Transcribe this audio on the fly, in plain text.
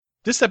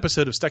This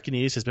episode of Stuck in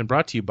the 80s has been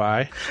brought to you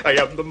by... I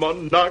am the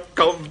monarch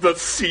of the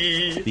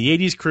sea. The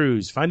 80s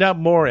Cruise. Find out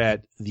more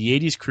at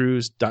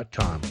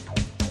the80scruise.com.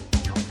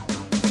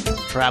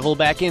 Travel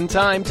back in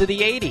time to the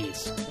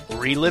 80s,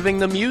 reliving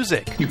the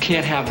music. You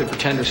can't have the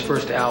Pretenders'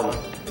 first album.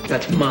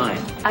 That's mine.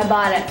 I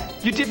bought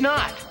it. You did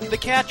not. The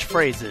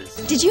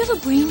catchphrases. Did you have a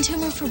brain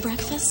tumor for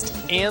breakfast?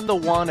 And the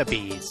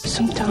wannabes.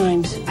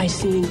 Sometimes I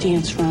sing and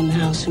dance around the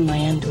house in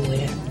my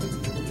underwear.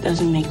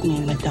 Doesn't make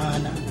me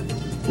Madonna.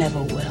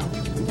 Never will.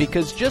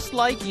 Because just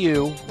like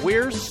you,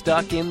 we're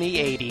stuck in the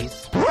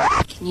 80s.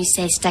 Can you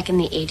say stuck in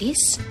the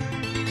 80s?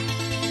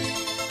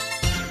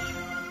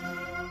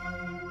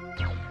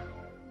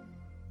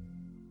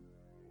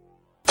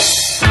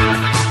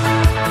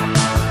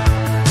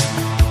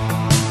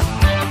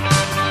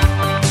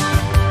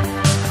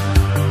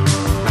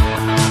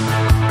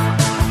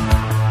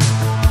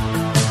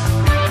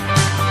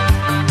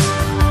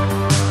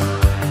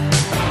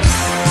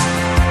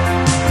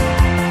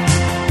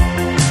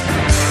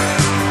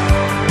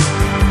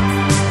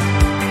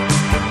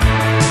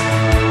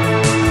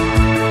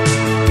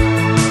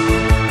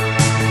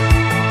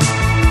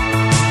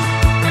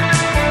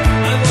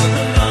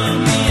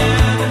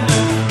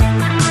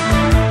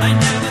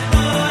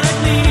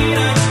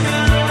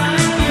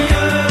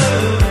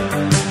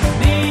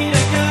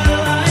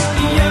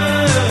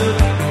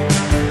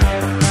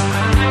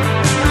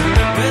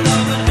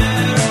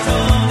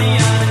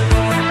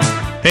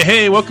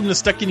 Hey, welcome to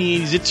Stuck in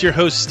the 80s. It's your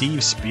host,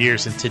 Steve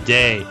Spears, and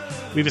today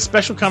we have a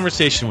special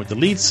conversation with the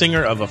lead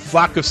singer of A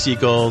Flock of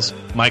Seagulls,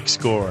 Mike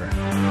Score.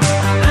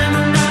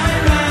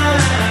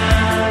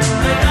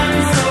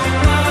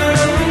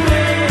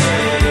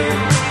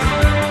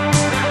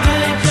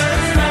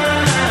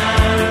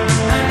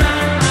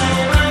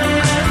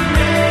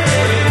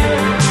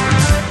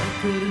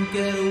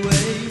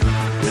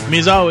 With me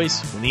as always,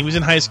 when he was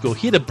in high school,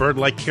 he had a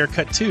bird-like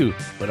haircut too,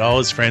 but all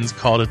his friends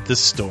called it the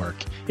stork.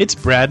 It's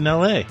Brad in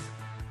L.A.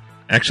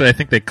 Actually, I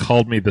think they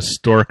called me the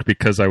stork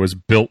because I was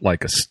built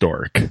like a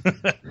stork.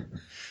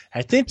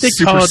 I think they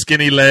super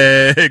skinny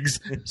legs,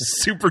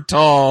 super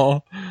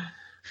tall,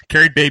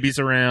 carried babies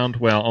around.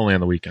 Well, only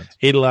on the weekends.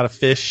 Ate a lot of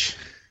fish.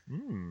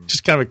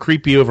 Just kind of a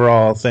creepy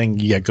overall thing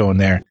you got going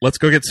there. Let's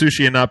go get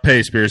sushi and not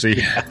pay, Spearsy.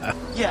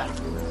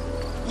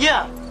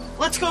 Yeah.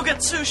 Let's go get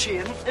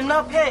sushi and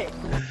not pay.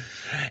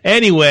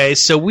 Anyway,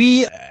 so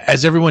we,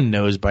 as everyone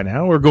knows by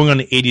now, we're going on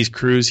an 80s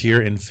cruise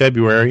here in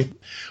February.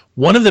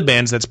 One of the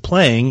bands that's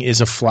playing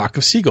is A Flock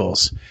of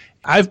Seagulls.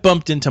 I've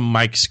bumped into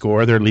Mike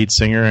Score, their lead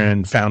singer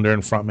and founder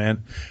and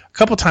frontman, a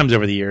couple times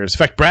over the years. In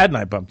fact, Brad and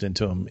I bumped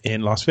into him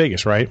in Las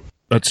Vegas, right?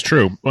 That's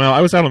true. Well,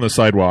 I was out on the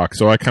sidewalk,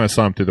 so I kind of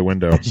saw him through the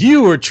window.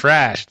 You were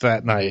trashed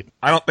that night.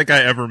 I don't think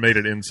I ever made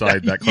it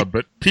inside that club,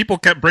 but people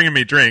kept bringing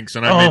me drinks,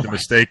 and I made the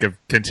mistake of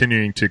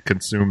continuing to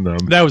consume them.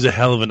 That was a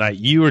hell of a night.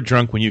 You were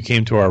drunk when you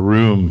came to our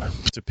room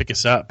to pick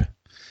us up.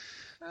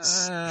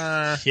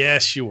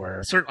 Yes, you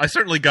were. I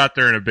certainly got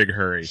there in a big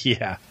hurry.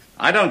 Yeah.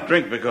 I don't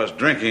drink because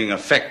drinking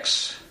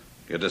affects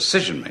your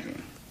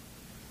decision-making.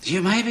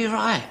 You may be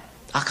right.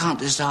 I can't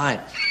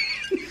decide.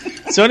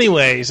 So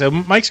anyway,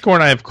 Mike Score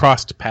and I have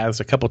crossed paths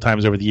a couple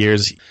times over the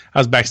years. I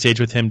was backstage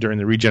with him during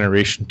the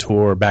Regeneration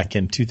tour back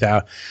in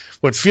 2000,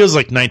 what feels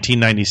like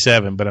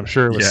 1997, but I'm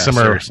sure it was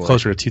somewhere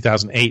closer to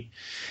 2008.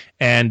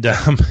 And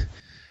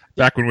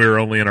back when we were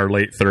only in our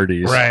late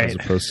 30s. Right. As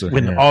opposed to,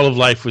 when all of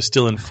life was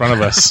still in front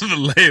of us.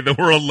 The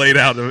world laid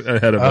out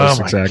ahead of us.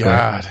 Oh, my exactly.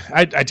 God.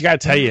 I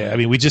got to tell you, I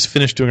mean, we just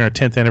finished doing our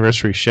 10th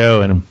anniversary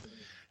show, and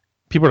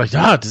people are like,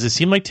 does it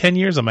seem like 10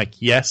 years? I'm like,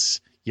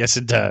 yes,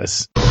 it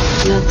does.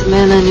 Not the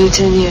man I knew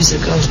 10 years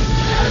ago.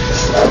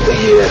 It's not the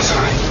years,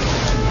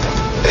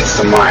 it's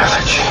the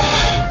mileage.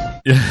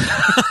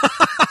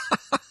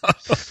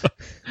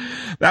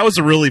 That was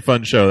a really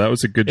fun show. That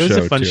was a good show. It was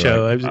a fun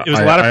show. It was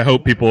a lot of. I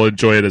hope people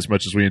enjoy it as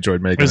much as we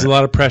enjoyed making it. There was a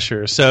lot of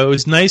pressure, so it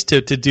was nice to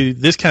do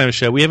this kind of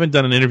show. We haven't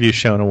done an interview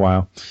show in a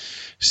while,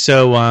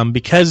 so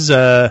because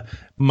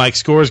Mike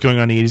Score is going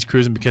on the 80s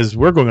cruise, and because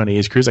we're going on the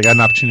 80s cruise, I got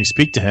an opportunity to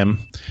speak to him,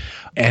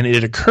 and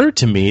it occurred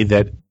to me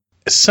that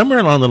somewhere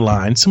along the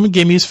line, someone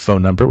gave me his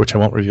phone number, which I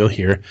won't reveal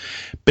here,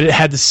 but it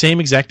had the same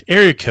exact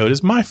area code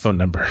as my phone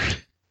number.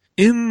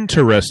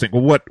 Interesting.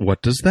 Well,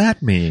 what does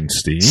that mean,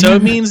 Steve? So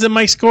it means that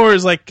Mike Score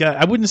is like,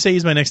 I wouldn't say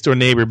he's my next door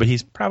neighbor, but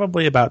he's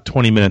probably about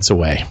 20 minutes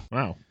away.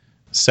 Wow.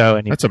 So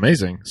anyway. That's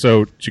amazing.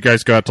 So did you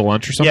guys go out to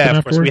lunch or something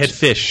afterwards? Yeah, of course. We had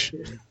fish.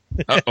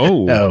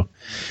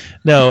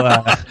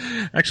 No.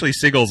 Actually,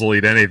 seagulls will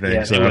eat anything.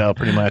 Yeah, they will,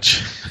 pretty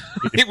much.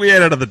 We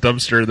ate out of the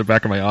dumpster in the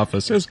back of my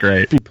office. It was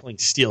great. Be pulling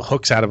steel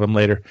hooks out of them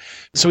later.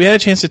 So we had a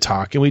chance to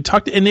talk, and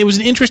and it was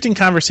an interesting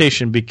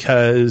conversation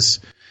because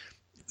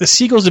the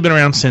Seagulls have been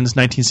around since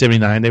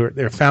 1979.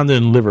 They were founded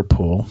in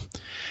Liverpool,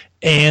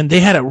 and they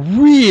had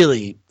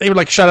they were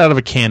like shot out of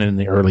a cannon in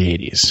the early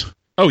 80s.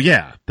 Oh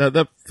yeah,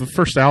 the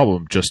first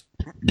album just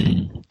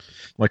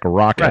like a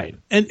rocket. Right,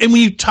 and when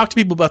you talk to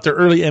people about their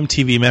early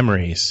MTV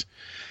memories,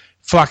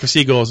 Flock of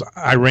Seagulls,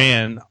 I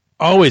Ran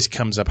always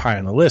comes up high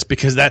on the list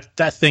because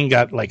that thing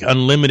got like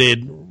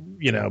unlimited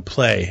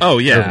play. Oh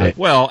yeah.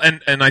 Well,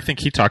 and I think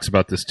he talks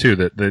about this too,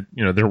 that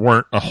there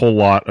weren't a whole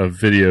lot of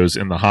videos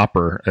in the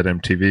hopper at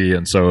MTV,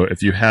 and so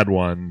if you had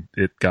one,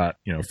 it got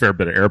a fair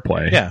bit of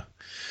airplay. Yeah.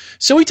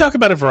 So we talk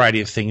about a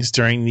variety of things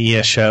during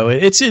the show.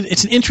 It's an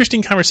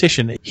interesting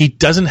conversation. He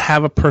doesn't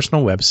have a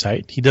personal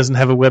website. He doesn't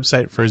have a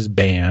website for his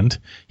band.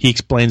 He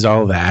explains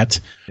all of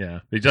that. Yeah.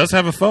 He does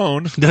have a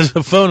phone. He does have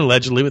a phone,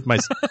 allegedly, with my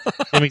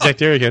same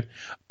exact area code.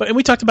 And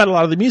we talked about a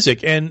lot of the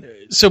music. And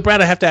so, Brad,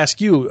 I have to ask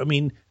you, I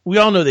mean, we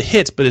all know the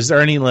hits, but is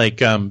there any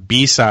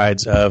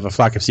B-sides of A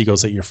Flock of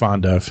Seagulls that you're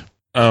fond of?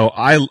 Oh,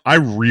 I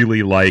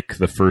really like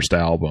the first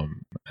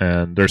album.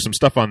 And there's some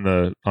stuff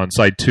on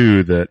side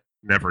 2 that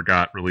never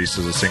got released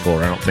as a single,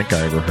 or I don't think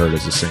I ever heard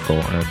as a single.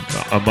 And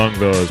among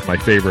those, my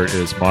favorite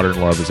is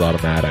Modern Love is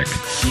Automatic.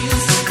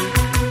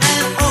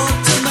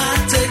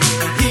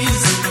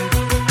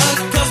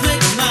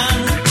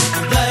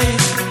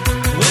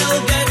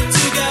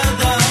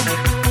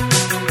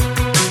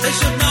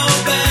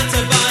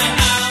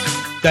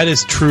 That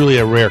is truly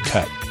a rare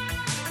cut.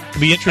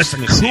 It'd be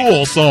interesting to see.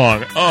 Cool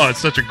song. Oh, it's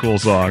such a cool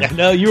song. Yeah,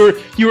 no, you were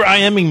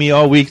IMing me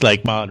all week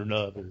like Modern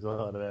Love is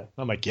Automatic.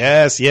 I'm like,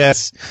 yes.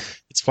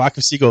 It's Flock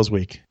of Seagulls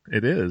week.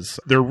 It is.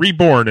 They're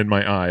reborn in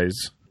my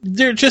eyes.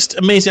 They're just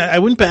amazing. I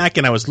went back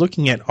and I was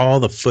looking at all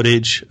the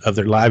footage of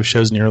their live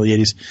shows in the early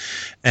 80s.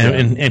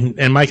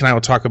 And Mike and I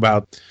will talk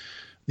about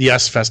the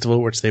US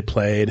Festival, which they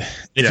played.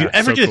 If you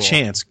ever get a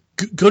chance,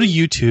 go to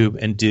YouTube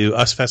and do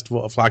US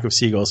Festival, A Flock of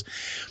Seagulls.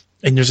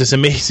 And there's this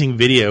amazing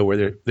video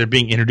where they're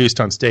being introduced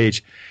on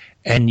stage,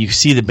 and you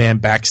see the band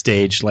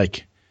backstage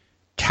like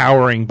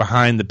cowering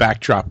behind the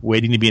backdrop,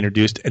 waiting to be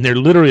introduced, and they're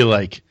literally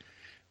like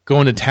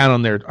going to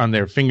town on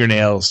their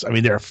fingernails. I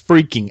mean, they're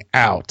freaking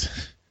out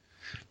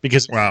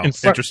because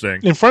interesting.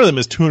 In front of them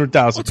is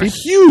 200,000 people. It's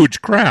a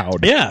huge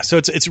crowd. Yeah, so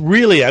it's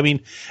really, I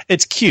mean,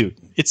 it's cute.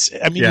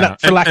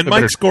 Not for lack of a Mike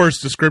better. Score's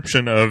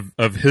description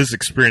of his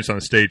experience on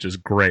the stage is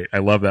great. I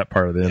love that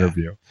part of the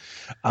interview.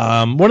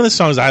 One of the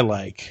songs I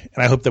like,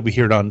 and I hope that we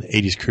hear it on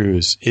 80s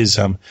Cruise, is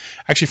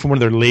actually from one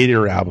of their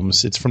later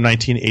albums. It's from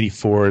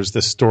 1984's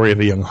The Story of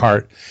a Young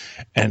Heart,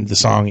 and the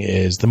song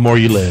is The More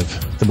You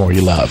Live, The More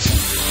You Love.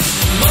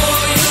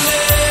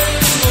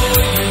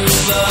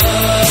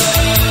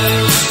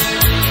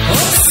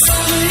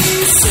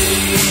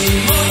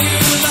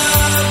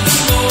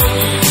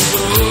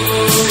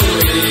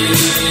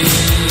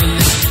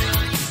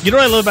 You know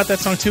what I love about that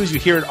song, too, is you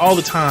hear it all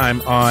the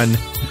time on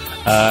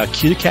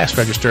Cue the Cash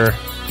Register,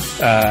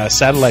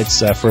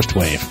 Satellite's First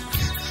Wave.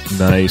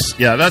 Nice.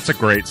 Yeah, that's a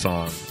great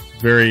song.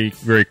 Very,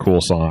 very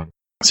cool song.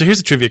 So here's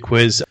a trivia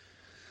quiz.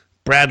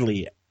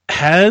 Bradley,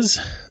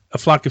 has A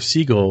Flock of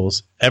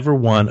Seagulls ever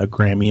won a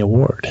Grammy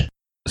Award?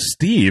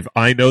 Steve,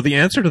 I know the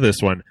answer to this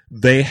one.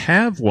 They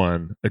have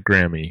won a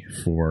Grammy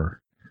for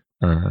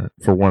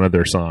one of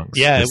their songs.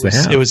 Yeah,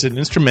 yes, it was an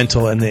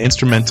instrumental, and the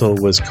instrumental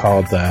was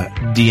called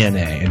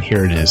DNA, and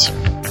here it is.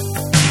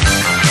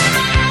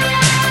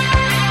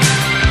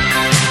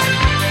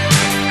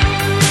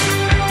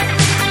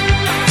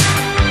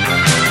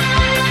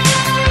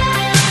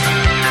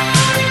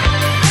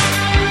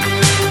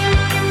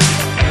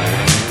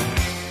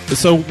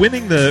 So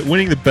winning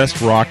the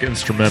best rock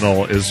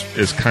instrumental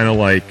is kind of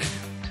like,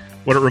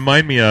 what it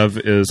reminded me of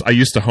is I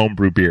used to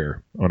homebrew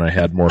beer when I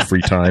had more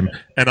free time,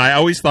 and I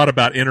always thought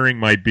about entering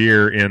my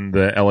beer in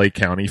the LA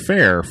County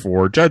Fair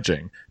for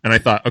judging. And I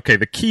thought, okay,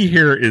 the key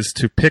here is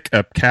to pick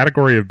a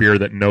category of beer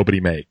that nobody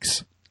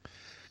makes,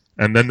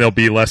 and then there'll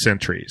be less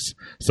entries.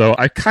 So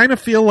I kind of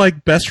feel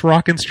like best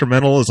rock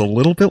instrumental is a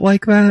little bit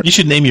like that. You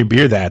should name your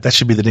beer that. That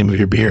should be the name of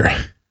your beer.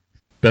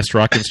 Best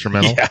rock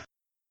instrumental? Yeah.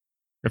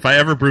 If I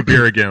ever brew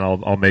beer again,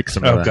 I'll make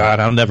some of that. Oh,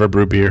 God, I'll never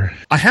brew beer.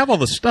 I have all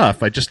the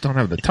stuff. I just don't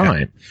have the time.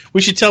 Yeah.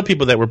 We should tell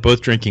people that we're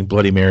both drinking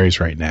Bloody Marys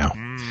right now,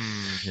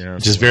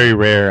 which is very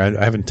rare.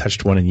 I haven't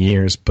touched one in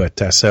years.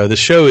 But so the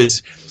show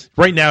is,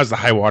 right now, is the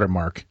high water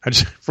mark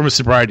from a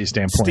sobriety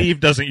standpoint.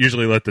 Steve doesn't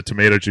usually let the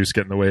tomato juice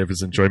get in the way of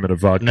his enjoyment of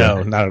vodka.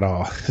 No, not at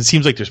all. It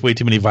seems like there's way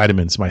too many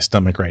vitamins in my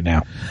stomach right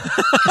now.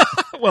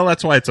 Well,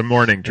 that's why it's a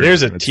morning drink.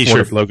 There's a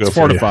T-shirt logo it's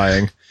for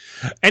fortifying.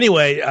 You.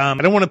 Anyway, I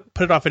don't want to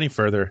put it off any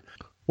further.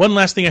 One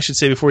last thing I should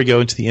say before we go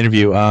into the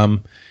interview.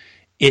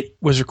 It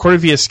was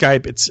recorded via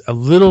Skype.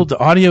 The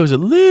audio is a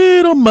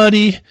little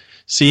muddy,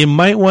 so you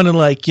might want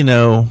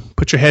to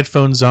put your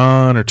headphones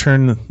on or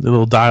turn the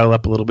little dial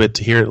up a little bit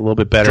to hear it a little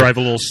bit better. Drive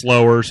a little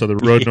slower so the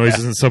road noise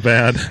isn't so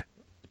bad.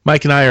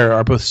 Mike and I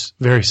are both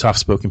very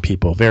soft-spoken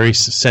people, very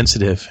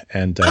sensitive,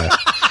 and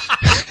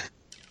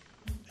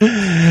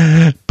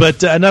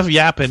but enough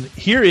yapping.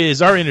 Here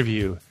is our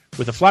interview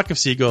with A Flock of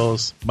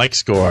Seagulls, Mike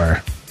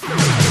Score.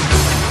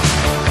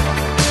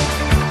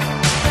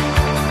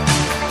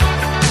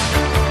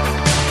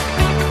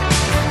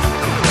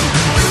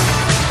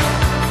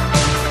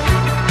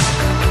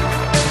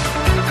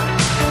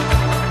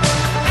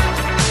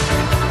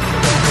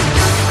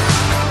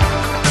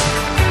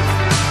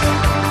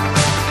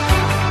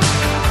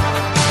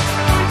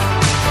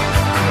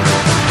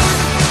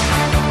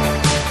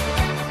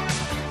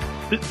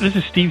 This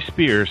is Steve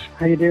Spears.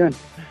 How you doing?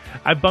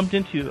 I bumped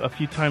into you a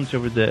few times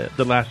over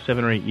the last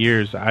 7 or 8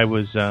 years. I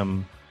was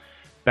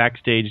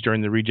backstage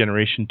during the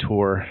Regeneration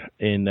Tour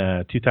in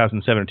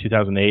 2007 or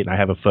 2008, and I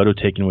have a photo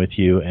taken with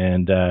you.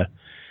 And I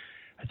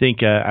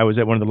think I was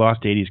at one of the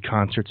Lost 80s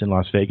concerts in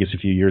Las Vegas a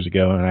few years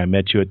ago, and I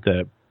met you at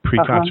the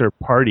pre-concert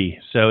party.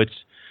 So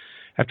it's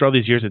after all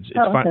these years, it's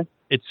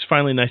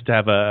finally nice to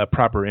have a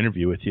proper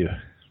interview with you.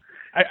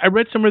 I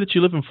read somewhere that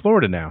you live in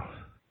Florida now.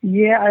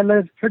 Yeah, I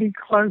live pretty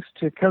close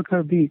to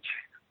Cocoa Beach.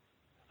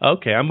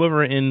 Okay, I'm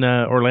over in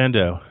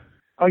Orlando.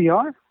 Oh, you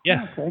are?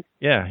 Yeah. Oh, okay.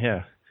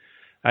 Yeah.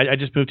 I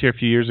just moved here a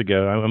few years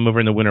ago. I'm over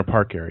in the Winter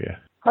Park area.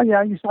 Oh, yeah,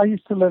 I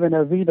used to live in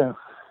Oviedo.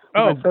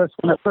 When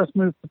I first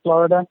moved to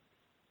Florida,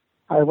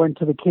 I went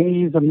to the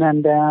Keys and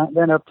then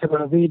up to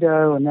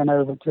Oviedo and then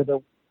over to the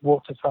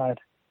waterside.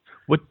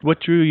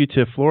 What drew you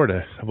to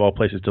Florida, of all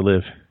places to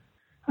live?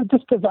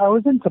 Just because I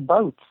was into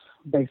boats,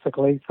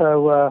 basically.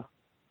 So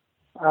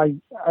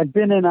I'd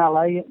been in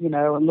LA,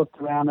 and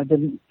looked around. I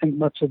didn't think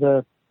much of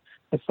the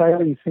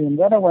sailing scene.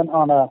 Then I went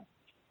on a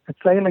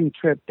sailing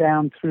trip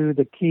down through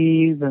the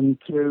Keys and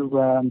through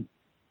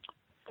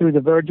the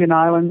Virgin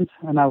Islands,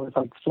 and I was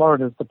like,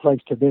 Florida's the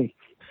place to be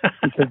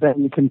because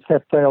then you can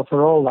set sail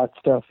for all that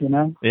stuff,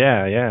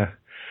 Yeah.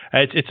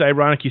 It's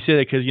ironic you say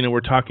that because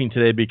we're talking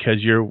today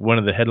because you're one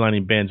of the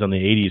headlining bands on the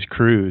 '80s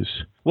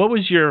cruise. What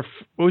was your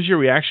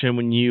reaction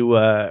when you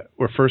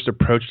were first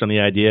approached on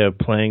the idea of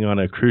playing on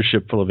a cruise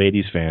ship full of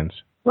 '80s fans?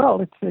 Well,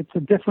 it's a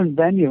different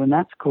venue, and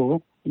that's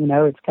cool.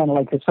 It's kind of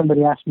like if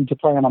somebody asked me to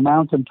play on a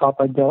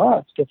mountaintop, I'd go, oh,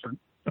 it's different.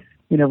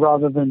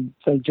 Rather than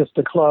say just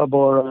a club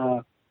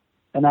or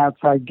an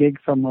outside gig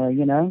somewhere.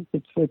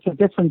 It's a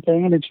different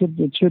thing, and it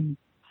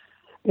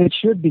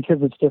should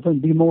because it's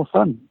different, be more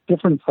fun,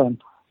 different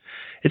fun.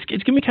 It's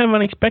going to be kind of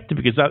unexpected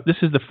because this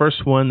is the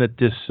first one that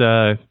this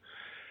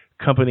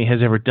company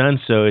has ever done.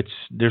 So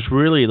there's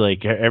really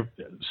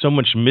so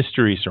much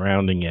mystery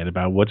surrounding it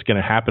about what's going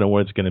to happen and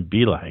what it's going to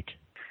be like.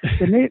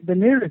 The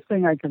nearest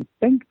thing I can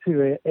think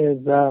to it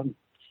is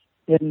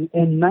in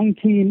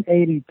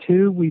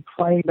 1982 we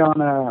played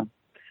on a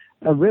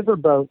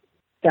riverboat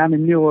down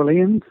in New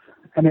Orleans,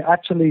 and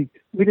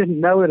we didn't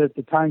know it at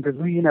the time because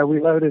we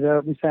loaded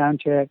up, we sound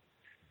checked,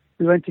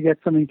 we went to get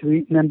something to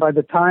eat, and then by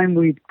the time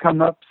we'd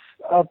come up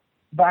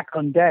back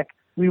on deck,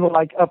 we were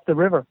up the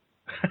river.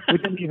 We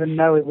didn't even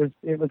know it was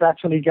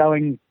actually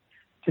going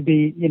to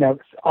be,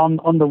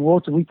 on the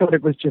water. We thought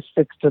it was just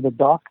fixed to the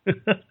dock,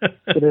 but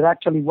it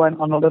actually went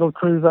on a little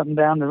cruise up and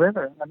down the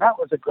river, and that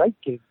was a great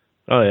gig.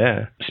 Oh,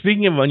 yeah.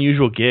 Speaking of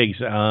unusual gigs,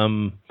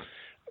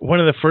 one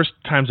of the first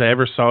times I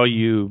ever saw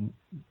you,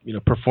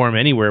 perform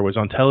anywhere was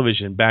on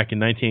television back in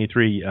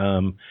 1983.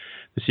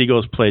 The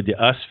Seagulls played the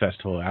US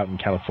Festival out in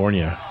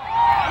California.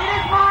 It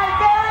is my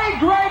very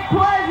great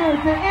pleasure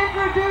to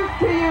introduce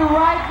to you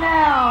right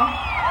now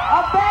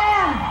a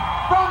band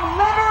from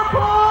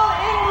Liverpool,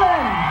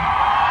 England.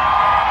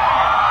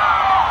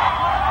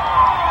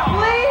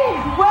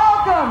 Please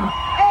welcome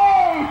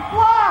A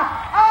Flock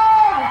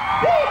of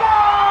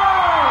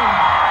Seagulls!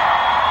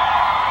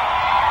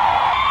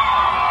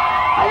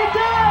 How you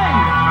doing?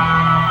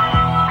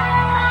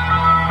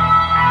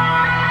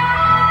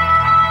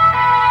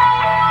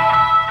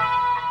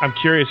 I'm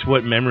curious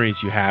what memories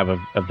you have of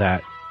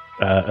that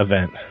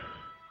event.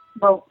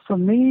 Well, for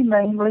me,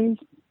 mainly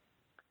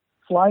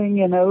flying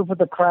in over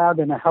the crowd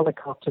in a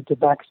helicopter to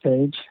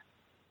backstage.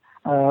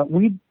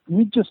 We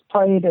just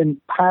played in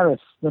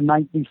Paris the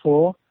night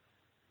before,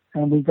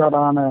 and we got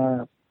on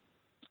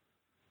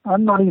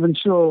I'm not even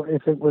sure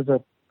if it was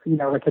a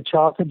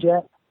charter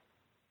jet,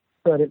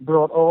 but it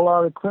brought all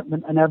our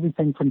equipment and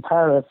everything from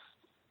Paris,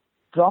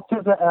 dropped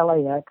us at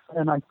LAX,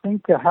 and I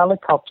think a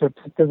helicopter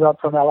picked us up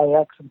from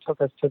LAX and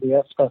took us to the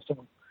US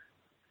Festival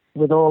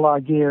with all our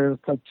gear,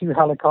 like 2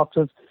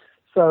 helicopters.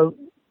 So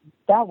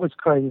that was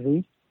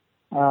crazy.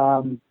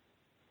 And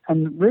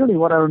really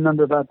what I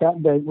remember about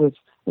that day was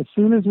as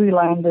soon as we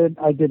landed,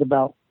 I did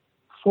about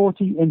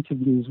 40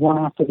 interviews, one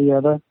after the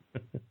other.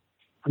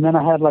 And then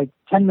I had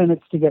 10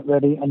 minutes to get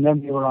ready, and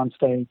then we were on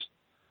stage.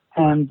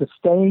 And the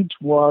stage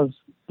was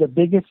the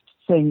biggest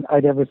thing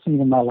I'd ever seen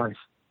in my life.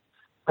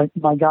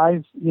 My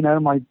guys,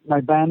 my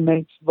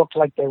bandmates looked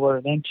like they were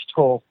an inch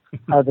tall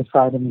either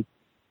side of me.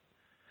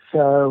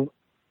 So,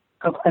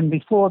 and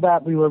before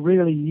that, we were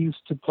really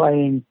used to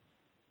playing,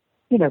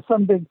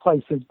 some big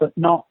places, but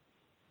not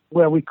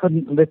where we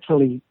couldn't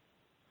literally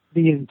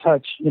be in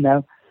touch,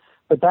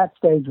 But that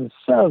stage was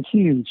so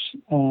huge,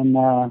 and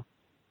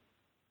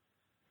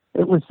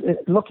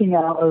looking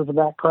out over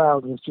that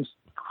crowd was just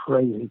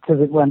crazy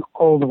because it went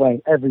all the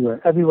way everywhere.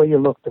 Everywhere you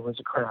looked, there was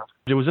a crowd.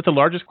 Was it the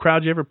largest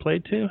crowd you ever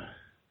played to?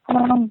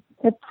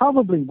 It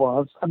probably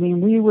was. I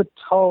mean, we were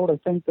told, I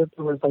think, that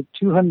there was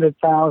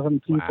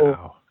 200,000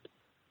 people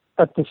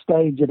at the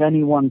stage at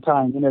any one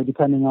time,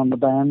 depending on the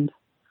band.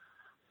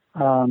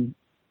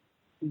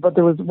 But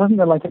wasn't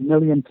there 1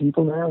 million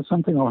people there or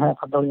something, or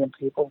 500,000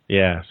 people?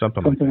 Yeah,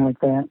 something like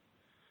that.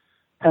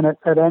 And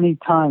at any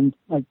time,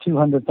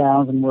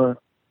 200,000 were,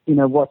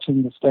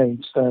 watching the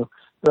stage. So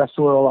the rest of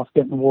the world off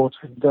getting water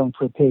and going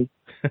for a pee,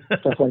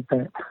 stuff like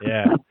that.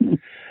 Yeah,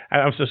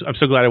 I'm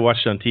so glad I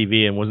watched it on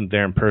TV and wasn't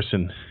there in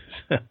person.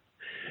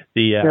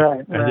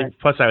 Right.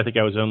 I think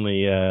I was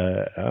only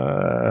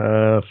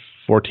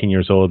 14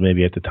 years old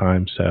maybe at the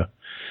time. So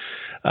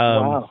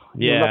wow,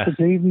 yeah, you're lucky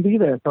to even be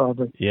there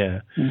probably.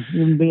 Yeah,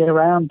 even be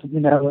around,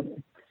 you know,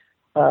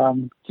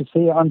 to see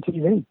it on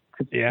TV.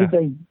 Yeah.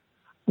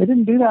 They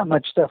didn't do that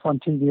much stuff on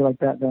TV like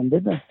that then,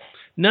 did they?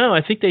 No,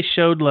 I think they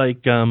showed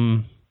like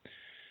it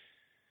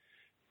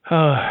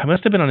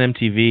must have been on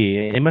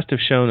MTV. They must have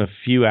shown a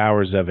few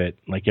hours of it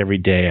like every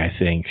day, I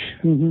think.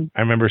 Mm-hmm.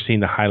 I remember seeing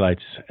the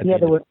highlights. There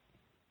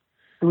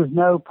was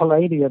no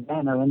Palladia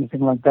then or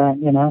anything like that,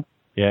 you know.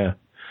 Yeah.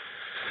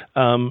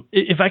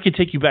 If I could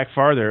take you back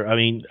farther, I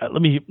mean,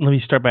 let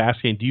me start by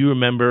asking, do you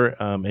remember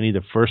any of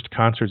the first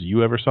concerts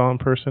you ever saw in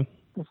person?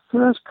 The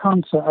first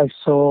concert I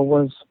saw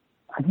was,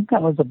 I think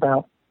that was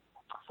about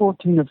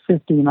 14 or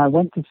 15. I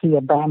went to see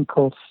a band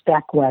called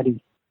Stackwaddy.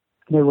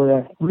 They were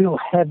a real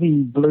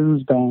heavy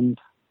blues band.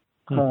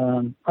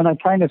 And I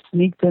kind of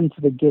sneaked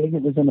into the gig.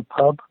 It was in a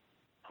pub.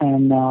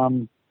 And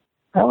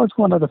that was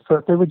one of the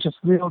first. They were just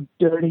real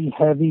dirty,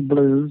 heavy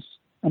blues.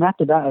 And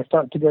after that, I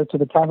started to go to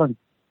the Cavern.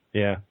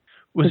 Yeah.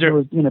 There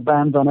was, you know,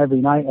 bands on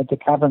every night at the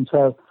Cavern.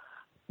 So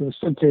it was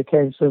simply a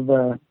case of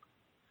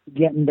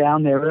getting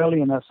down there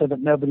early enough so that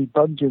nobody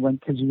bugged you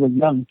because you were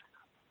young,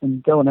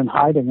 and going and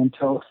hiding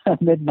until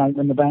midnight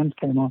when the bands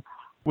came on.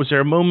 Was there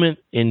a moment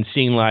in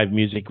seeing live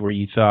music where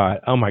you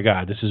thought, oh my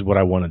God, this is what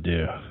I want to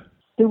do?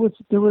 There was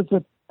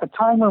a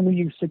time when we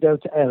used to go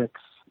to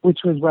Eric's, which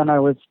was when I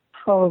was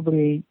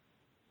probably,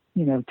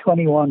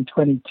 21,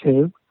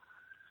 22.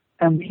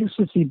 And we used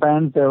to see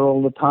bands there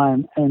all the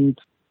time. And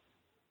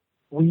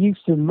we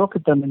used to look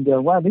at them and go,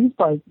 wow, these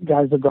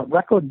guys have got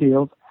record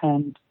deals.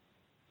 And,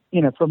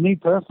 for me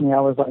personally,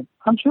 I was like,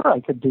 I'm sure I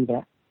could do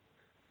that,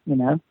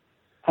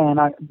 And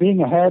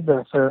being a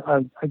hairdresser,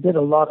 I did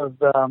a lot of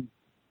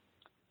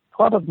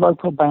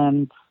local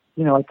bands.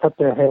 I cut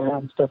their hair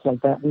and stuff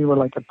like that. We were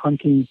like a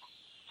punky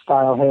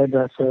style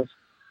hairdressers.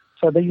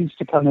 So they used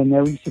to come in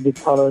there. We used to get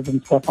colors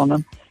and stuff on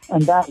them.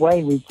 And that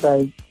way we'd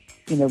say,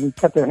 we'd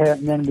cut their hair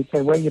and then we'd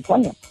say, where are you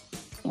playing?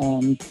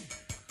 And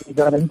we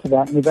got into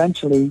that. And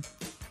eventually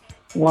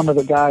one of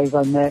the guys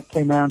I met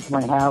came around to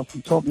my house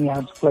and taught me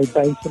how to play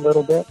bass a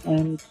little bit.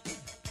 And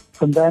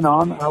from then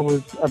on, I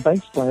was a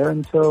bass player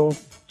until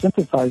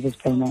synthesizers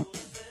came out.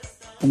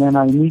 And then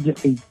I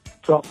immediately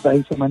dropped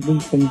bass and went,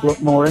 these things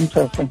look more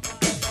interesting.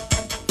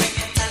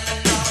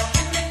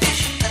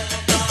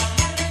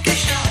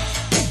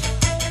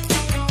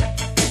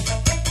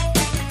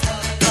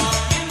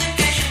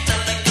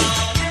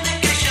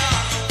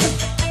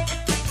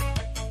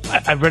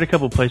 I've read a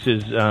couple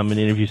places in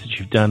interviews that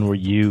you've done where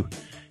you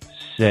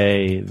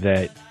say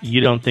that you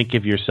don't think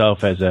of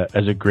yourself as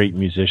a great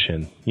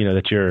musician.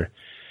 That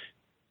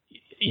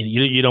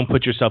you don't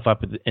put yourself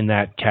up in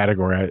that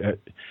category,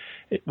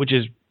 which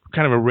is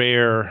kind of a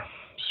rare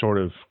sort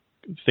of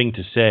thing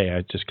to say.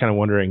 I'm just kind of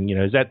wondering,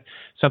 is that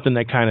something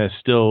that kind of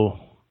still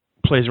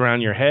plays around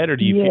your head, or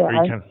do you?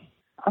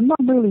 I'm not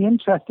really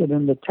interested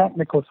in the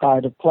technical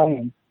side of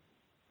playing.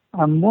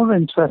 I'm more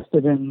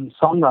interested in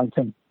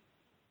songwriting.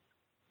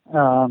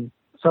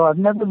 So I've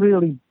never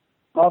really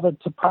bothered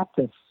to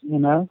practice,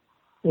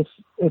 If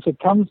it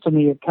comes to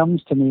me, it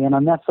comes to me, and I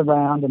mess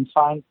around and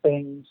find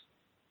things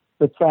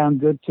that sound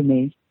good to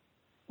me,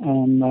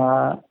 and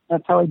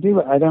that's how I do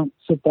it. I don't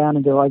sit down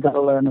and go, I got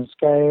to learn a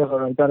scale,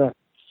 or I got to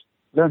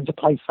learn to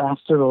play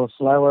faster or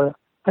slower.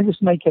 I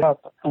just make it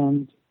up,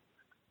 and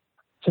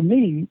to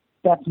me,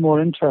 that's more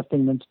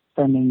interesting than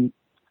spending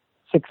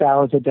 6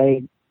 hours a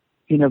day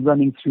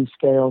running through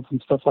scales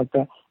and stuff like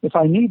that. If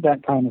I need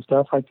that kind of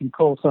stuff, I can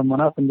call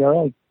someone up and go,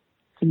 hey,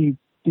 can you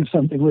do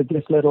something with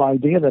this little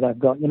idea that I've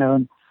got,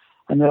 and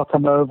they'll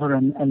come over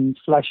and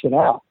flesh it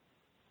out.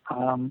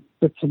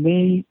 But to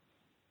me,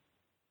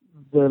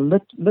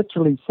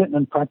 literally sitting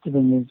and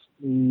practicing is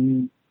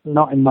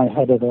not in my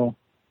head at all.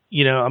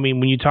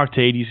 When you talk to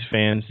 80s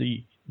fans,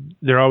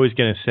 they're always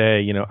going to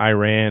say, I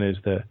Ran is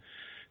the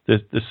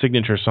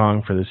signature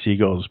song for the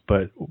Seagulls,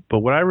 but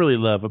what I really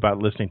love about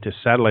listening to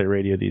satellite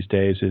radio these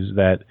days is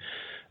that,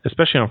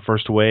 especially on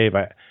First Wave,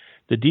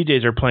 the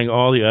DJs are playing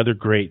all the other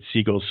great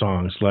Seagulls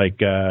songs like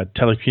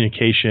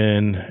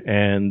Telecommunication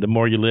and The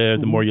More You Live,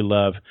 The More You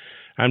Love.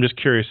 I'm just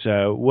curious,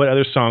 what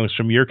other songs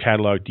from your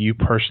catalog do you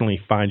personally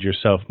find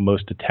yourself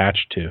most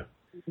attached to?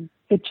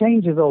 It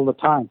changes all the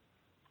time.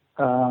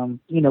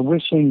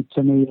 Wishing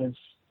to me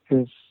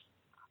is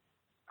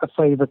a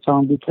favorite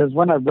song because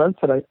when I wrote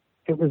it,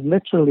 it was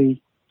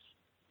literally,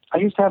 I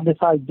used to have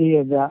this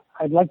idea that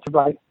I'd like to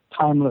write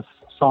timeless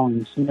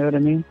songs, you know what I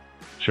mean?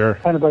 Sure.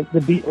 Kind of like the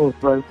Beatles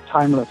wrote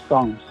timeless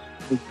songs.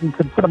 You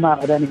could put them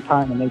out at any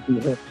time and they'd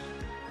be hits.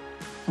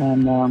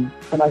 And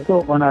I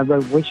thought when I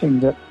wrote Wishing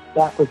that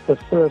was the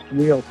first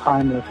real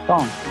timeless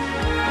song.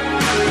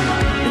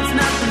 It's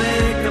not the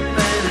makeup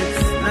and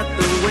it's not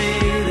the way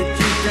that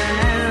you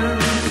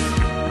dance.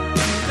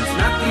 It's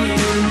not the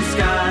evening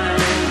sky.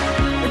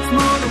 It's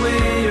more the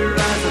way your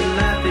eyes are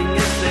laughing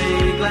as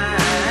they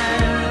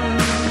glance.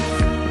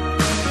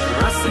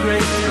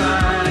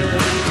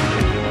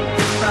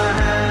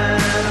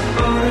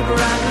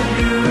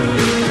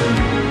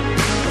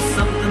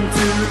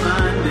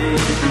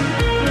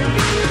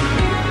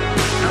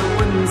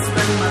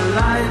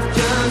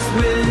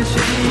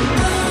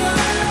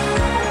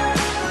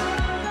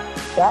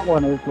 that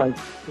one is like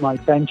my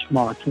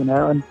benchmark, you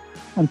know,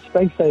 and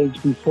Space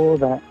Age before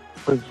that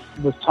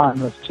was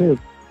timeless too.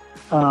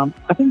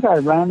 I think I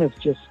ran it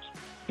just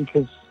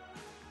because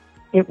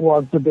it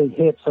was the big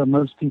hit, so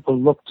most people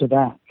look to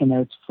that, you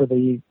know, it's for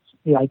the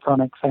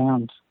iconic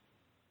sound.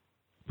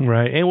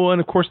 Right, and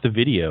of course the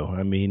video.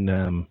 I mean,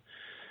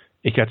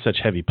 it got such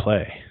heavy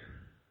play.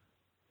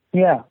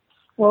 Yeah,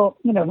 well,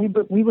 you know,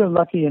 we were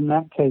lucky in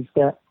that case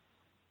that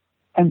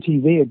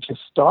MTV had just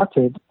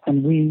started,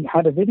 and we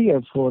had a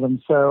video for them.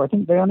 So I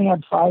think they only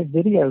had 5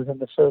 videos in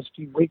the first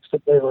few weeks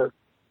that they were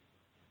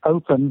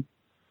open,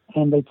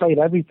 and they played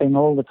everything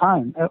all the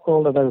time,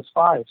 all of those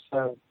 5.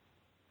 So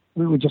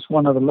we were just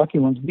one of the lucky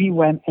ones. We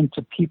went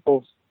into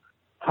people's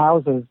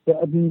houses that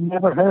had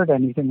never heard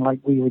anything like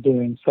we were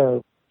doing.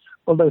 So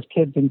all those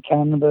kids in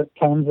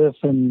Kansas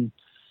and,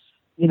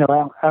 you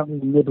know, out in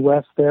the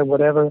Midwest there,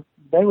 whatever,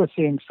 they were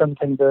seeing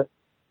something that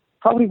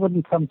probably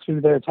wouldn't come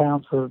through their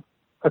town for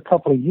a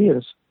couple of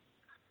years.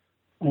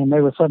 And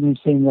they were suddenly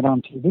seeing it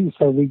on TV.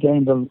 So we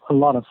gained a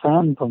lot of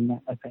fans from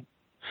that, I think.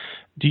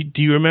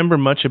 Do you remember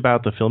much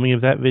about the filming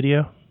of that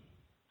video?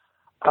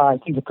 I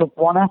think it took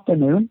one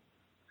afternoon.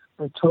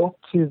 I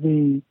talked to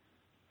the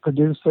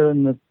producer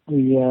and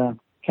the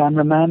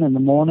cameraman in the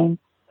morning.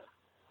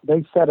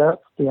 They set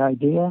up the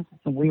idea,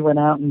 and we went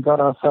out and got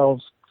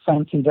ourselves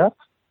fancied up.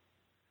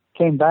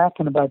 Came back,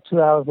 and about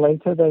 2 hours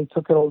later, they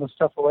took all the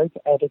stuff away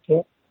to edit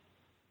it.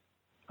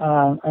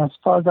 As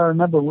far as I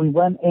remember, we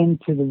went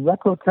into the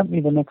record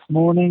company the next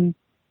morning.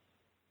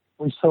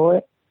 We saw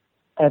it.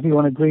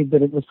 Everyone agreed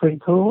that it was pretty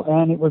cool,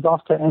 and it was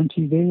off to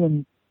MTV,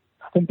 and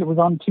I think it was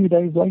on 2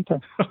 days later.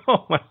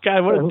 Oh, my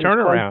God, what a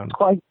turnaround.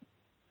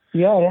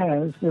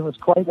 Yeah, it was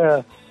quite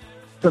a...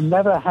 From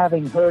never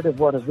having heard of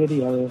what a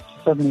video is,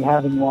 suddenly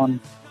having one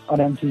on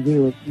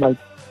MTV was like,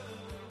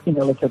 you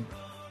know,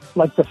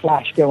 like the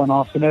flash going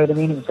off, you know what I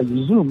mean? It was like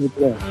zoom, it's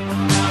there.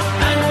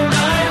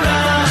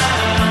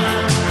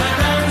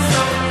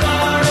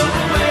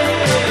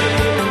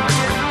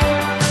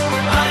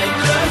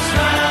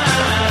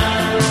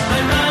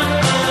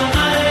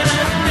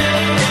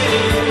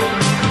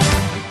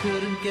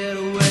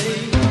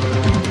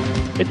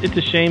 It's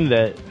a shame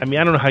that, I mean,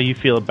 I don't know how you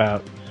feel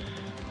about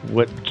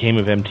what came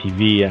of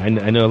MTV.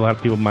 I know a lot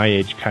of people my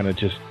age kind of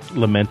just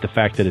lament the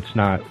fact that it's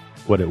not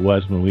what it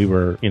was when we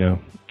were, you know,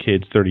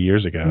 kids 30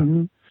 years ago.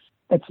 Mm-hmm.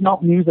 It's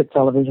not music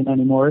television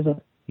anymore, is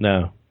it?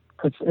 No.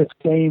 It's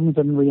games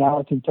and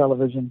reality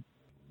television.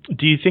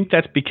 Do you think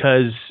that's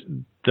because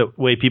the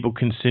way people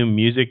consume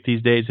music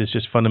these days has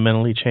just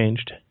fundamentally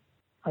changed?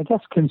 I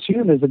guess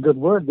consume is a good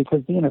word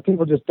because, you know,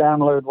 people just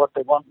download what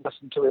they want,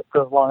 listen to it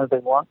for as long as they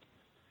want.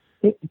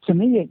 To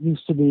me, it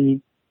used to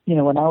be, you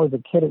know, when I was a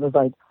kid, it was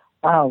like,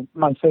 wow,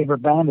 my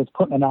favorite band is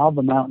putting an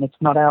album out and it's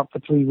not out for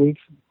 3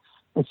 weeks.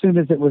 As soon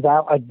as it was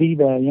out, I'd be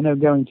there, you know,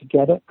 going to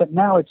get it. But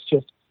now it's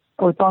just,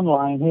 oh, it's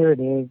online. Here it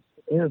is.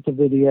 Here's the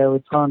video.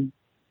 It's on.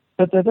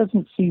 But there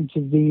doesn't seem to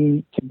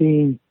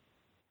be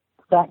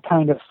that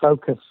kind of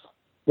focus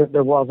that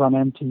there was on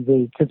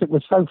MTV because it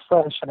was so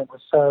fresh and it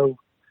was so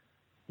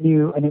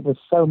new and it was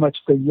so much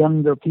for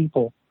younger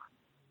people.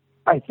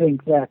 I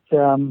think that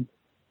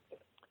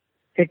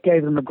it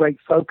gave them a great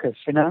focus,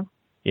 you know?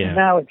 Yeah.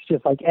 Now it's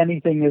just like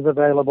anything is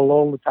available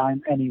all the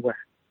time, anywhere.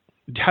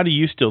 How do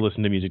you still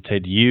listen to music,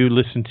 Ted? Do you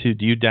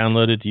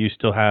download it? Do you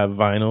still have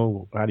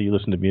vinyl? How do you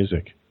listen to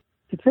music?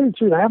 To tell you the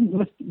truth, I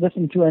haven't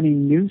listened to any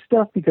new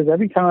stuff because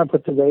every time I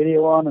put the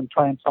radio on and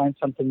try and find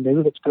something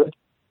new that's good,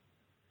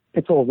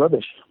 it's all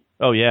rubbish.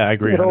 Oh yeah, I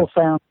agree. It all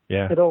sounds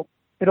it all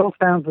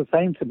sounds the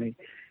same to me.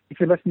 If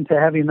you listen to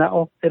heavy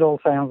metal, it all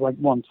sounds like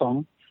one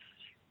song.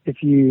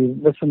 If you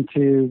listen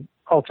to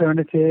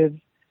alternative,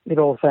 it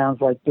all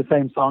sounds like the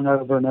same song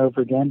over and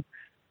over again.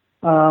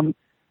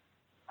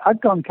 I've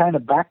gone kind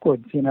of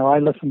backwards. You know, I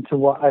listened to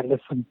what I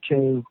listened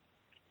to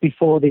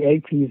before the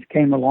 80s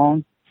came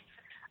along.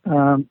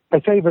 My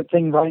favorite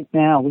thing right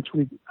now, which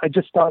I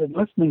just started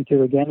listening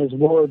to again, is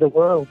War of the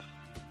Worlds,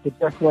 the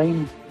Jeff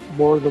Wayne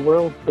War of the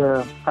Worlds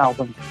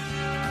album.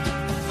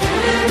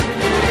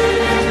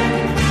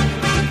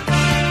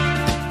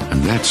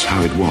 And that's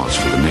how it was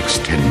for the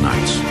next 10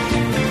 nights.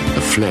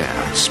 A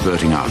flare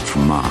spurting out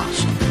from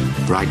Mars,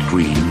 bright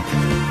green,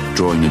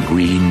 drawing a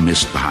green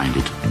mist behind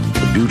it,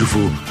 a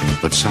beautiful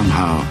but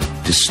somehow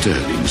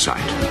disturbing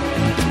sight.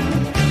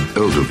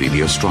 Ogilvy,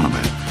 the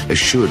astronomer,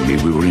 assured me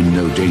we were in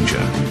no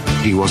danger.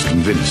 He was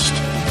convinced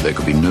there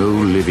could be no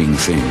living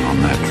thing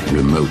on that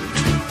remote,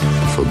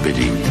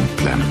 forbidding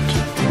planet.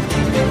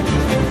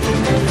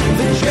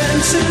 The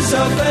chances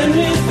of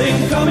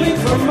anything coming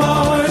from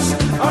Mars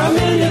are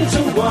 1,000,000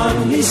 to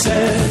 1, he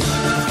said.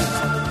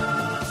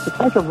 It's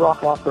like a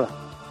rock opera.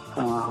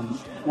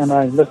 And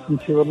I listen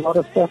to a lot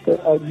of stuff that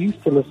I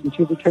used to listen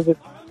to because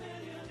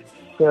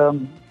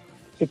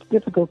it's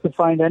difficult to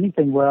find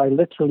anything where I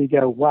literally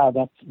go, wow,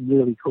 that's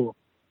really cool.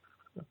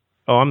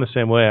 Oh, I'm the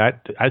same way.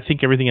 I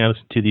think everything I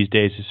listen to these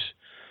days is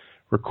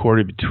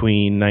recorded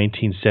between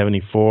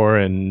 1974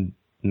 and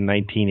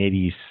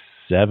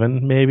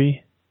 1987,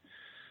 maybe.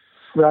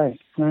 Right.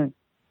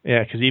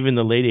 Yeah, because even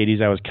the late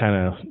 80s, I was kind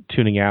of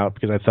tuning out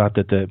because I thought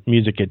that the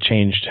music had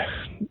changed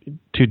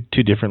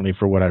too differently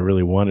for what I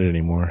really wanted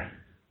anymore.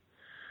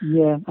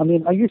 Yeah, I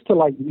mean, I used to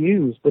like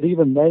Muse, but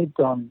even they've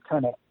gone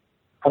kind of,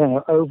 I don't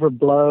know,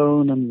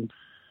 overblown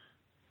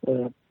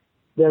and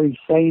very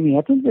samey.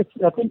 I think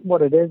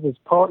what it is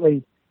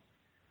partly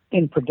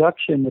in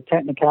production. The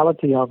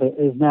technicality of it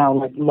is now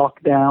like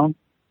locked down,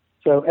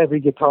 so every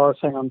guitar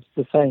sounds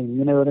the same.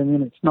 You know what I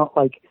mean? It's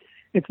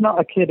not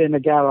a kid in a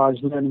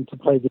garage learning to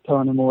play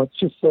guitar anymore. It's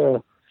just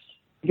you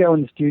go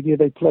in the studio,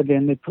 they plug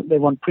in, they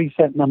want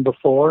preset number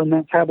 4, and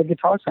that's how the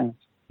guitar sounds.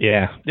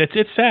 Yeah,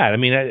 it's sad. I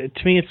mean,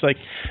 to me, it's like,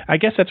 I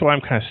guess that's why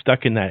I'm kind of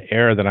stuck in that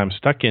era that I'm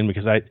stuck in,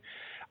 because I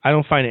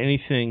don't find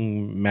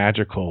anything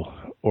magical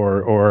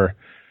or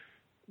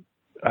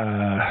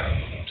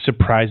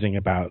surprising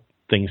about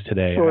things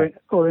today.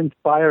 Or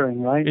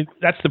inspiring, right?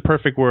 That's the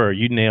perfect word.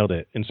 You nailed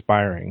it.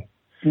 Inspiring.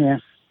 Yeah.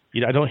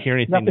 I don't hear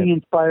anything. Nothing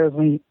inspires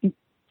me.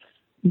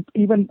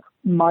 Even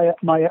my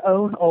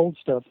own old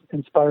stuff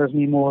inspires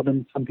me more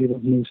than some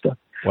people's new stuff.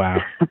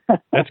 Wow,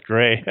 that's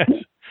great.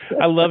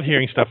 I love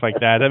hearing stuff like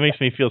that. That makes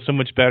me feel so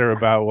much better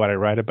about what I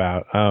write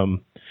about.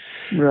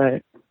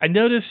 Right. I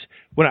noticed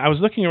when I was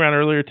looking around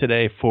earlier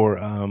today for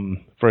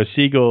a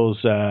Seagulls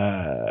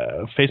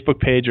Facebook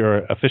page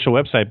or official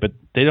website, but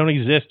they don't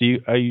exist.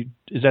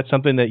 Is that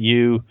something that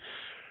you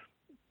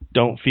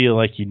don't feel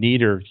like you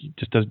need, or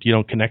you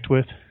don't connect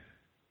with?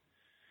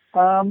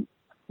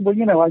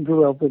 Well, I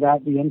grew up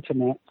without the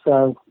internet,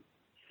 so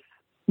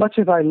much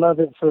as I love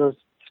it for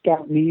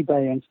Scout and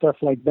eBay and stuff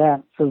like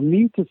that, for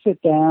me to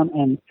sit down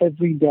and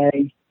every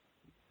day,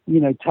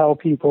 tell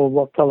people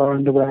what color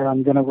underwear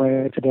I'm going to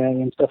wear today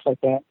and stuff like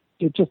that,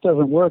 it just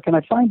doesn't work. And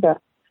I find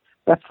that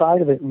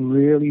side of it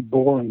really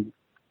boring.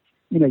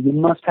 You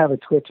must have a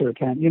Twitter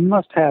account. You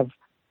must have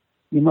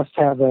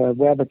a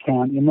web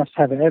account. You must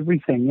have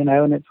everything,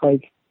 and it's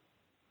like,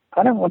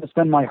 I don't want to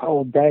spend my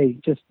whole day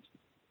just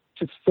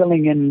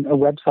filling in a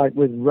website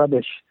with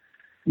rubbish,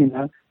 It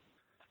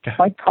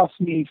might cost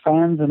me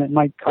fans and it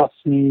might cost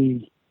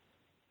me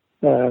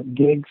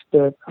gigs,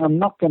 but I'm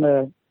not going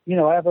to,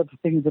 I have other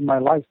things in my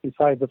life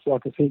besides a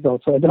flock of seagulls,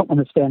 so I don't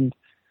want to spend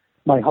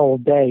my whole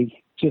day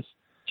just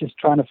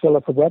trying to fill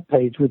up a web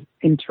page with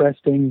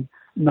interesting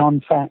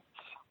non-facts.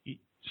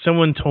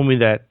 Someone told me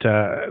that,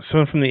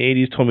 someone from the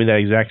 80s told me that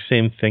exact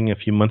same thing a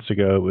few months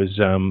ago. It was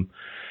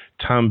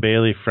Tom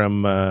Bailey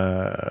from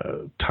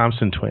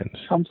Thompson Twins.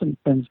 Thompson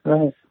Twins,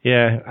 right.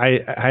 Yeah,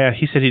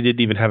 he said he didn't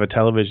even have a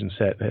television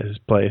set at his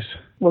place.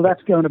 Well,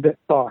 that's going a bit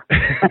far.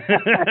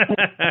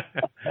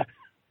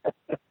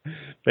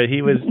 But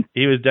he was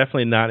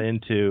definitely not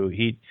into,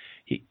 he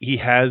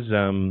has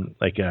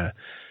like a,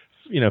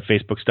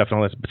 Facebook stuff and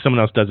all this, but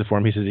someone else does it for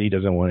him. He says he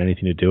doesn't want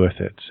anything to do with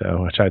it.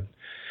 So,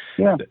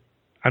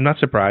 I'm not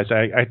surprised.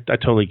 I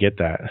totally get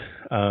that.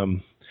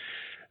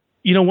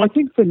 I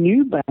think for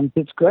new bands,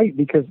 it's great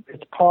because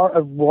it's part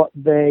of what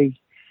they,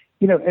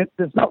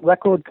 there's not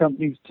record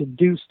companies to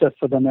do stuff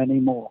for them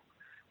anymore.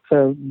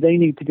 So they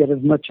need to get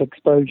as much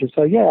exposure.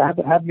 So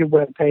have your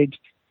web page,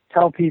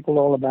 tell people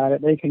all about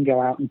it. They can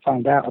go out and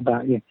find out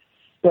about you.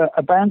 But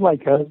a band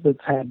like us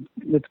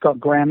that's got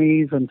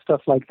Grammys and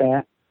stuff like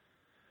that,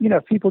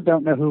 if people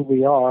don't know who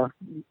we are,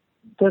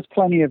 there's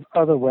plenty of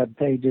other web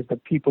pages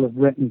that people have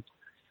written.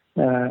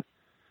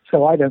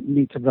 So I don't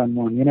need to run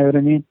one. You know what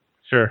I mean?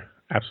 Sure.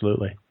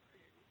 Absolutely.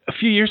 A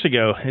few years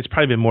ago, it's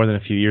probably been more than a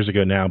few years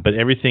ago now, but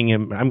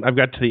I've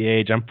got to the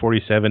age, I'm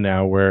 47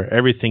 now, where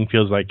everything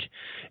feels like,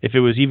 if it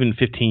was even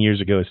 15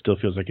 years ago, it still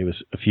feels like it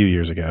was a few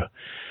years ago.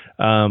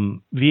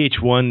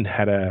 VH1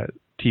 had a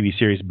TV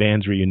series,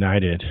 Bands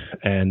Reunited,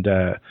 and,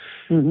 the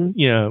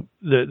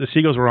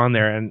Seagulls were on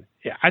there, and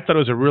I thought it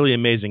was a really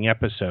amazing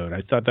episode.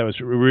 I thought that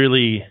was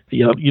really,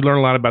 you learn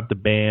a lot about the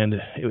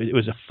band. It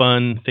was a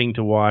fun thing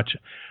to watch.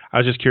 I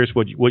was just curious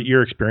what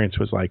your experience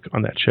was like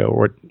on that show,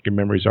 or what your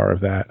memories are of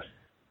that.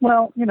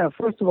 Well,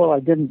 first of all, I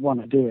didn't want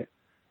to do it.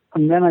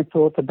 And then I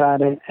thought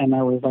about it, and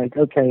I was like,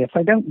 okay, if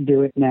I don't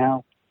do it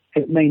now,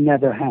 it may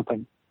never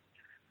happen.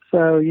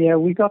 So,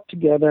 we got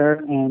together,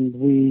 and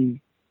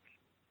we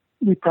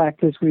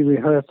practiced, we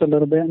rehearsed a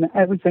little bit, and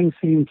everything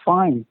seemed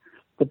fine.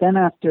 But then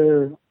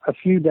after a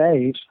few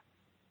days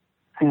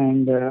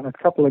and a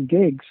couple of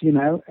gigs,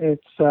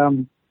 it's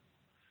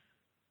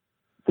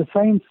the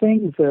same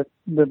things that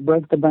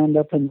broke the band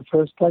up in the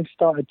first place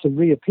started to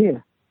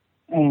reappear.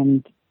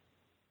 And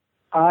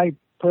I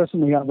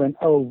personally, I went,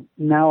 oh,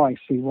 now I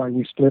see why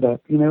we split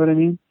up. You know what I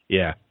mean?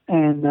 Yeah.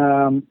 And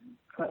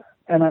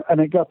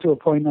it got to a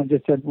point I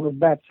just said, well,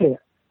 that's it.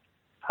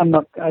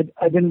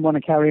 I didn't want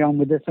to carry on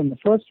with this in the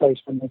first place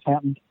when this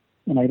happened,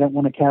 and I don't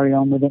want to carry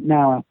on with it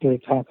now after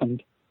it's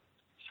happened.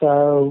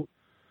 So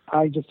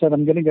I just said,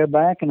 I'm going to go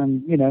back, and I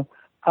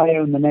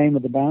own the name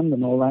of the band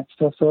and all that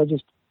stuff. So I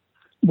just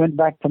went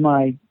back to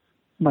my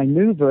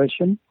new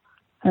version,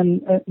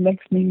 and it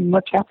makes me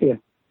much happier.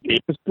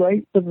 It was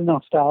great for the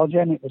nostalgia,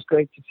 and it was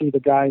great to see the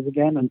guys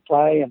again and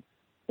play, and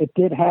it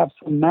did have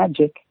some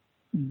magic,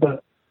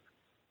 but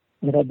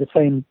it had the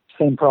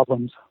same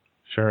problems.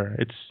 Sure.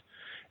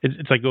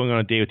 It's like going on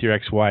a date with your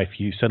ex-wife.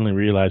 You suddenly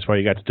realize why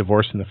you got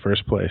divorced in the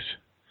first place.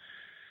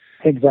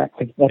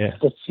 Exactly. That's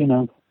just,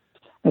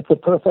 it's a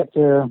perfect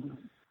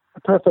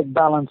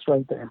balance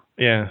right there.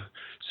 Yeah.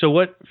 So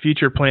what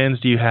future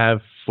plans do you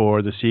have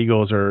for the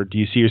Seagulls, or do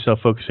you see yourself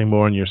focusing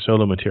more on your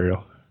solo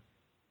material?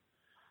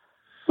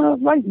 Well,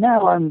 right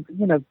now,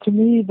 to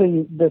me,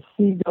 the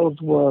Seagulls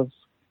was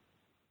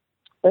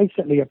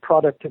basically a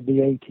product of the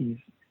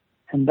 80s.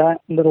 And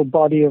that little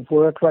body of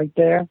work right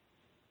there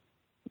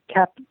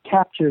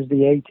captures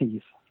the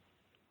 80s.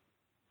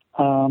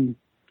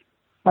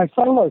 My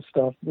solo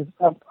stuff,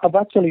 I've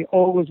actually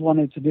always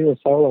wanted to do a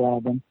solo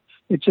album.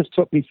 It just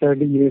took me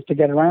 30 years to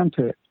get around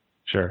to it.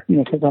 Sure.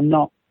 Because I'm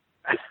not,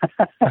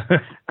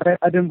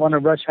 I didn't want to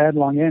rush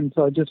headlong in,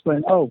 so I just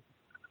went,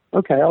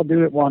 okay, I'll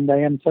do it one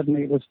day, and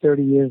suddenly it was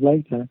 30 years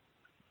later.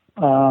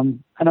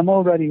 And I'm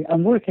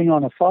working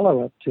on a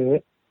follow-up to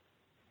it.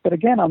 But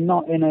again, I'm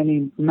not in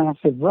any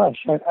massive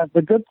rush.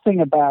 The good thing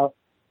about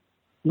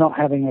not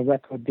having a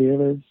record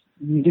deal is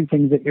you do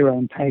things at your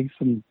own pace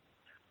and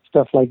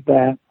stuff like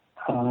that.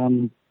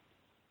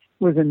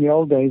 Whereas in the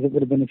old days, it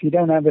would have been, if you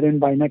don't have it in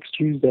by next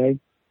Tuesday,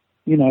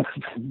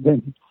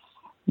 then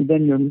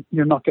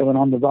you're not going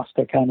on the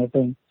roster kind of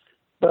thing.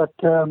 But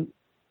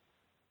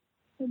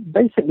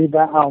basically,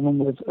 that album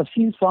was a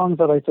few songs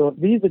that I thought,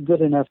 these are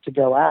good enough to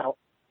go out,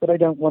 but I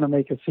don't want to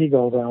make a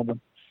Seagulls album.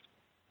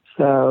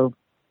 So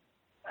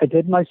I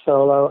did my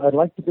solo. I'd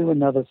like to do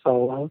another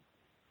solo.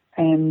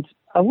 And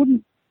I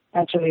wouldn't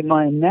actually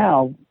mind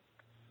now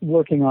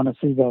working on a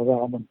Seagulls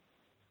album.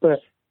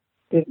 But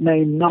it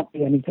may not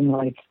be anything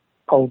like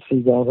old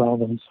Seagulls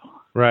albums.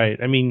 Right.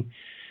 I mean,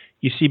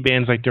 you see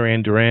bands like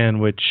Duran Duran,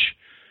 which,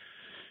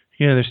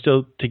 they're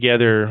still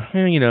together.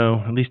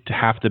 At least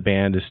half the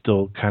band is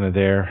still kind of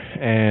there.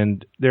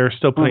 And they're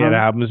still putting out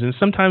albums. And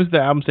sometimes the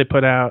albums they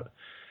put out,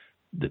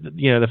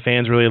 the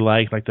fans really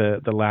like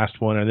the last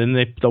one. And then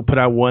they'll put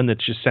out one that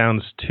just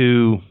sounds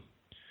too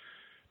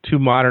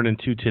modern and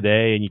too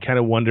today. And you kind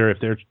of wonder if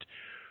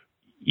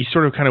you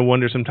sort of kind of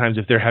wonder sometimes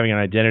if they're having an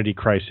identity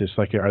crisis.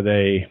 Like, do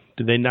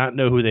they not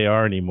know who they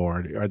are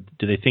anymore? Or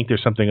do they think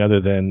there's something other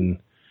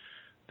than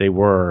they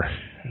were?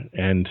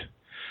 And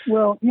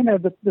well,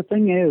 the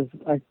thing is,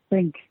 I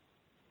think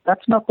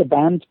that's not the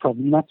band's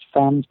problem. That's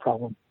fans'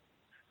 problem.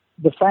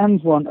 The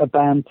fans want a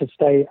band to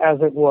stay as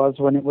it was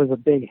when it was a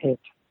big hit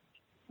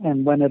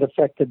and when it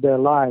affected their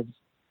lives.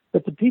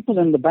 But the people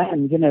in the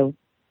band,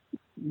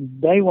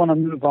 they want to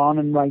move on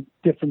and write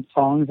different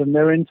songs, and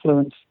they're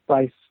influenced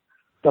by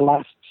the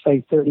last,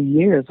 say, 30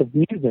 years of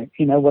music,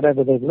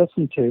 whatever they've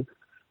listened to.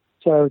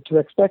 So to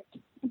expect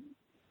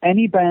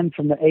any band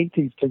from the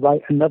 80s to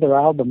write another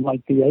album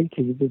like the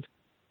 80s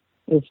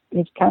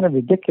is kind of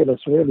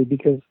ridiculous, really,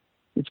 because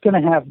it's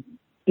going to have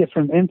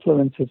different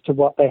influences to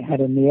what they had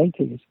in the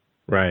 80s.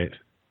 Right.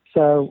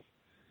 So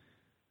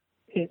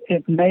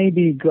it may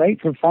be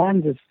great for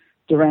fans if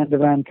Duran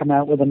Duran come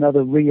out with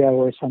another Rio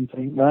or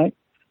something, right?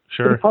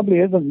 Sure. But it probably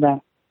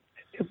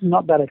it's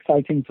not that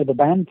exciting for the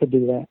band to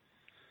do that.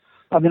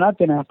 I mean, I've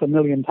been asked a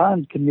million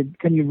times, can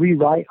you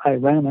rewrite I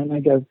Ran? And I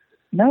go,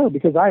 no,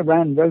 because I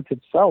Ran wrote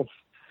itself.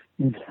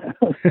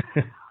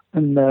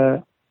 And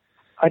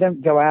I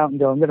don't go out and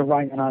go, I'm going to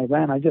write an I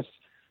Ran. I just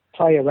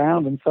play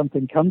around and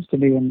something comes to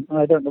me, and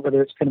I don't know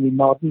whether it's going to be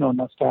modern or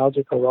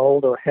nostalgic or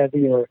old or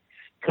heavy or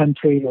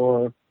country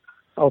or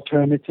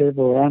alternative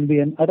or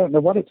ambient. I don't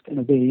know what it's going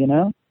to be,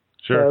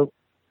 Sure. So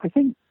I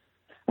think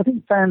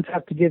fans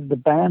have to give the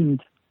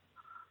band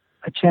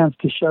a chance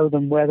to show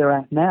them where they're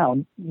at now,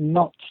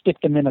 not stick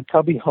them in a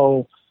cubby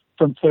hole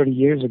from 30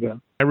 years ago.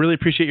 I really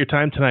appreciate your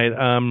time tonight.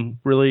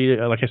 Really,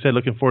 like I said,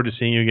 looking forward to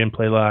seeing you again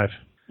play live.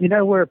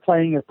 We're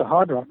playing at the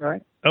Hard Rock,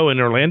 right? Oh, in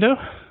Orlando?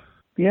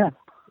 Yeah.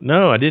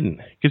 No, I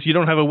didn't, because you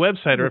don't have a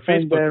website or a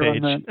Facebook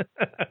page.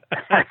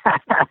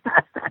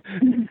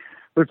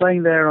 We're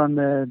playing there on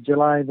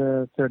July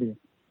the 30th.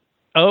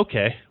 Oh,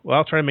 okay. Well,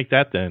 I'll try to make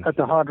that then. At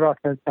the Hard Rock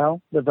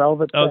Hotel, the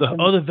Velvet Sessions.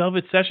 The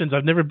Velvet Sessions.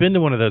 I've never been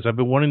to one of those. I've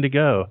been wanting to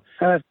go.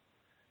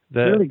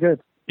 Really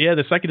good. Yeah,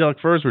 the Psychedelic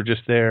Furs were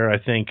just there, I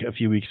think, a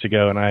few weeks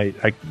ago, and I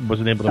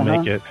wasn't able to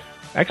make it.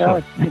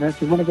 Excellent.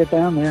 If you want to get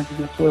down there,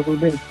 that's where we'll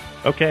be.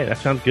 Okay, that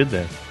sounds good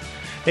then.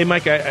 Hey,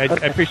 Mike, I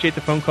appreciate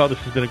the phone call. This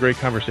has been a great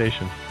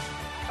conversation.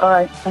 All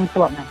right. Thanks a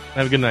lot, man.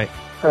 Have a good night.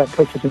 All right.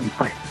 Talk to you soon.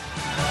 Bye.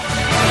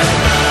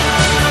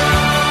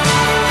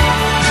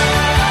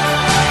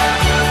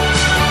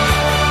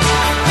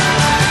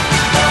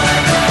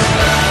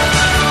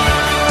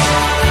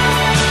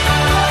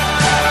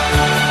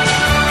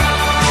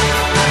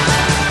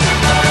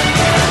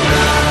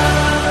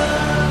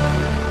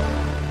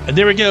 And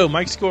there we go,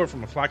 Mike Score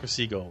from A Flock of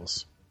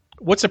Seagulls.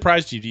 What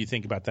surprised you, do you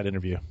think, about that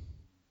interview?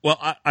 Well,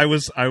 I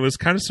was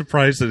kind of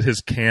surprised at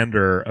his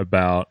candor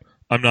about,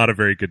 I'm not a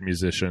very good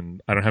musician.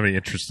 I don't have any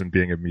interest in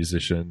being a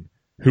musician.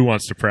 Who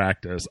wants to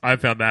practice? I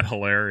found that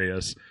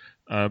hilarious.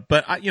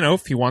 But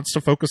if he wants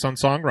to focus on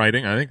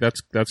songwriting, I think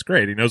that's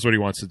great. He knows what he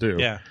wants to do.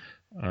 Yeah.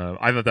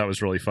 I thought that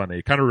was really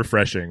funny, kind of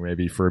refreshing,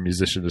 maybe for a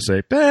musician to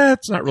say,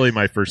 "That's not really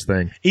my first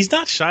thing." He's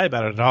not shy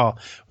about it at all.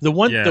 The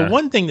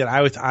one thing that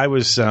I was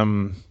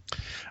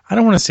I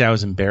don't want to say I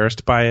was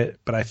embarrassed by it,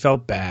 but I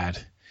felt bad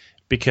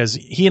because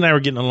he and I were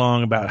getting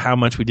along about how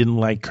much we didn't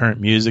like current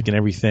music and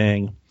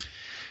everything.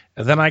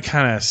 And then I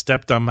kind of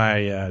stepped on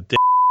my dick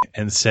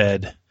and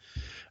said,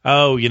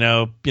 "Oh, you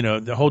know,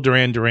 the whole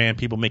Duran Duran,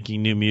 people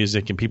making new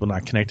music and people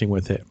not connecting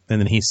with it." And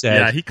then he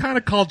said, "Yeah, he kind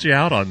of called you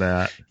out on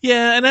that."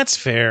 Yeah, and that's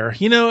fair.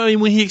 You know, I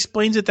mean, when he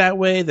explains it that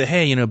way, that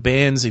hey,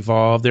 bands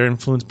evolve, they're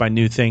influenced by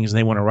new things, and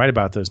they want to write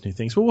about those new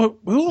things. Well,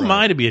 who am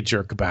I to be a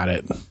jerk about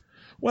it?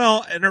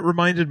 Well, and it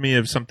reminded me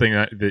of something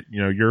that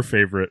your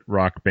favorite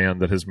rock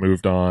band that has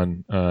moved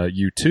on,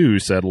 U2,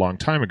 said a long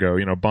time ago.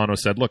 Bono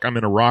said, "Look, I'm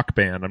in a rock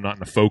band. I'm not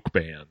in a folk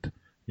band.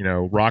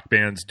 Rock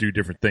bands do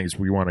different things.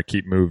 We want to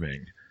keep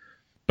moving."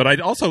 But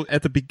I'd also,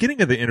 at the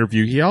beginning of the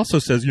interview, he also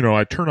says,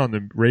 I turn on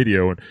the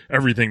radio and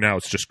everything now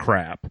is just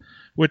crap,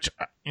 which,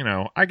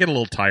 I get a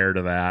little tired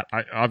of that.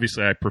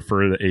 Obviously, I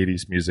prefer the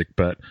 80s music,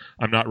 but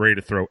I'm not ready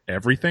to throw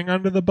everything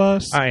under the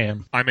bus. I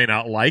am. I may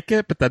not like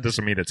it, but that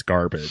doesn't mean it's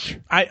garbage.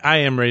 I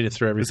am ready to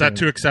throw everything. Is that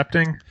too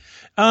accepting?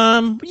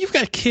 You've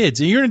got kids,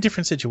 and you're in a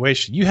different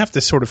situation. You have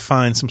to sort of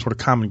find some sort of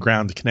common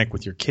ground to connect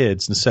with your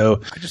kids, and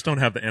so... I just don't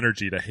have the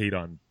energy to hate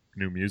on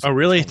new music. Oh,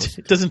 really?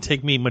 It doesn't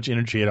take me much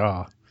energy at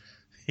all.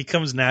 It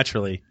comes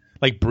naturally,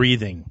 like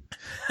breathing.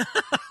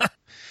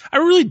 I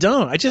really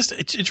don't.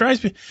 It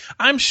drives me.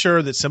 I'm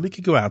sure that somebody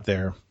could go out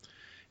there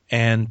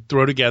and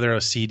throw together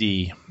a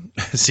CD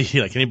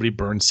like anybody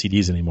burns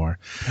CDs anymore.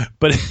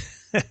 But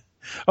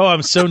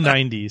I'm so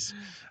 90s.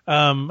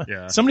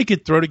 Somebody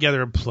could throw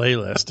together a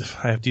playlist, if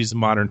I have to use the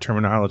modern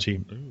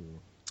terminology,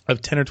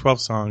 of 10 or 12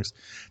 songs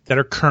that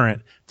are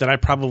current that I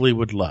probably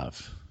would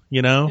love.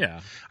 Yeah.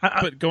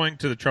 But going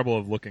to the trouble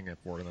of looking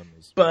for them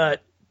is.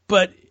 But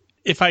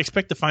if I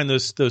expect to find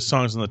those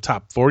songs in the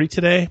top 40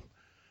 today,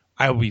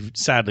 I will be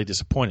sadly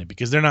disappointed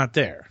because they're not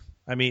there.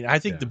 I mean, I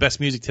think the best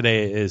music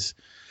today is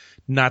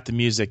not the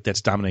music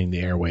that's dominating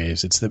the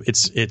airwaves. It's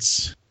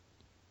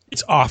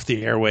off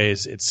the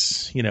airwaves.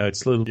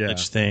 It's little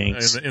niche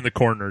things in the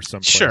corners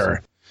someplace.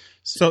 Sure.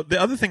 So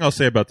the other thing I'll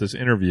say about this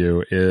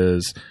interview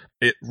is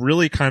it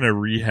really kind of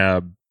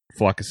rehabbed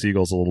Flock of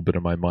Seagulls a little bit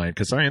in my mind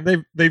because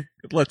they've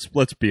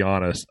let's be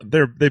honest,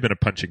 they've been a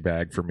punching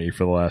bag for me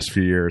for the last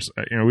few years.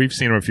 We've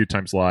seen them a few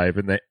times live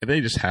and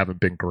they just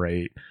haven't been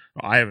great.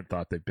 I haven't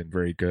thought they've been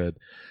very good,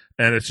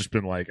 and it's just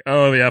been like,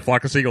 oh yeah,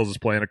 Flock of Seagulls is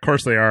playing. Of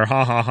course they are,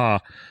 ha ha ha.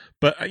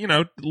 But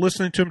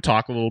listening to him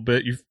talk a little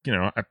bit,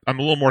 I'm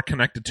a little more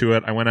connected to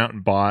it. I went out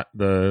and bought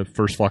the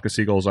first Flock of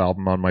Seagulls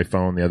album on my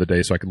phone the other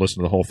day so I could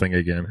listen to the whole thing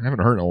again. I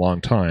haven't heard it in a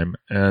long time,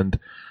 and I'm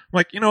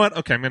like, you know what?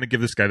 Okay, I'm going to give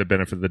this guy the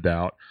benefit of the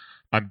doubt.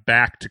 I'm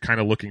back to kind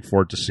of looking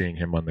forward to seeing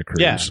him on the cruise.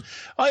 Yeah.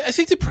 I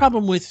think the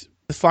problem with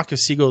the Flock of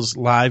Seagulls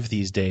live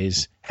these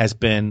days has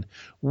been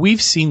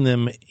we've seen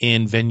them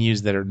in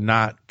venues that are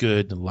not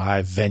good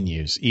live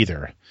venues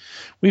either.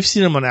 We've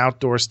seen them on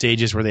outdoor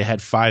stages where they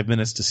had 5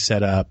 minutes to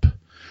set up.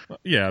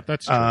 Yeah,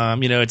 that's true.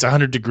 It's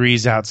 100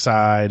 degrees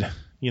outside.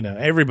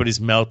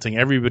 Everybody's melting.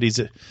 Everybody's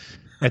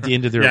at the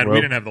end of their rope. We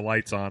didn't have the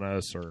lights on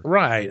us.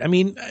 Right. I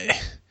mean...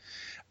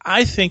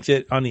 I think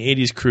that on the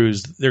 80s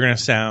cruise, they're going to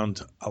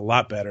sound a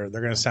lot better. They're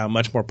going to sound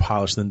much more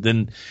polished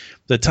than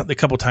the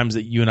couple times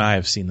that you and I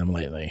have seen them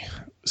lately.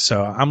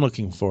 So I'm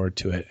looking forward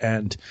to it,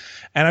 and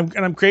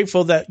I'm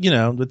grateful that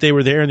that they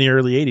were there in the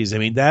early 80s. I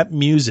mean, that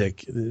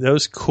music,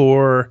 those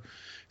core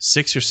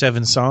 6 or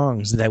 7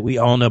 songs that we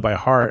all know by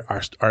heart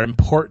are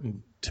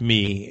important to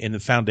me in the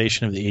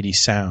foundation of the 80s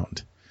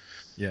sound.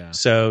 Yeah.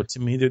 So to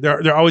me,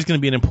 they're always going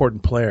to be an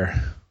important player.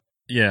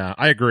 Yeah,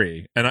 I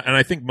agree. And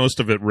I think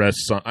most of it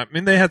rests on... I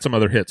mean, they had some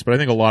other hits, but I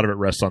think a lot of it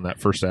rests on that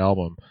first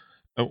album.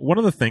 One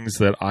of the things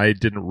that I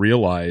didn't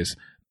realize...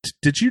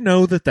 Did you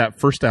know that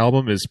first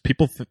album is...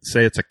 People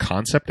say it's a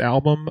concept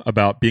album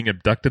about being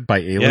abducted by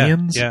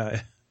aliens? Yeah.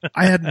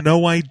 I had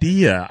no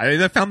idea.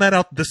 I found that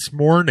out this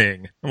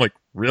morning. I'm like,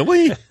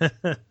 really?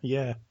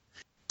 Yeah.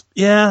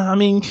 Yeah, I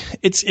mean,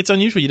 it's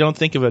unusual. You don't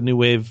think of a new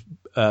wave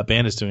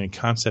band as doing a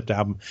concept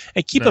album.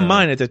 And keep in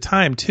mind, at the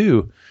time,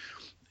 too...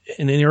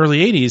 in the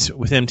early 80s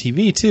with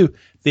MTV too,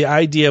 the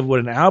idea of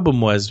what an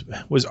album was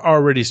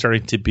already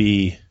starting to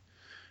be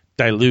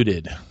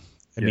diluted.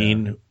 I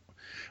mean,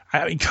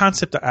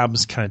 concept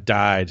albums kind of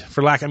died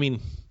for lack. I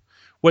mean,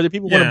 whether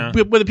people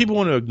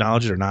want to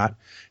acknowledge it or not,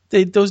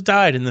 those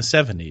died in the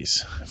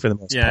 70s for the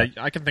most part.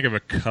 Yeah, I can think of a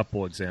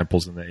couple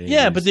examples in the 80s.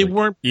 Yeah, but they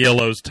weren't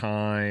ELO's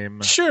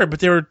Time. Sure, but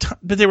they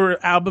were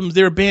albums.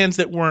 They were bands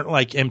that weren't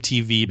like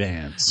MTV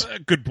bands.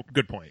 Good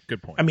point.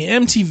 I mean,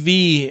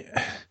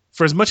 MTV.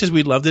 For as much as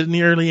we loved it in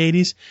the early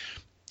 80s,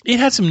 it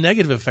had some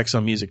negative effects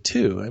on music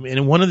too. I mean,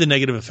 and one of the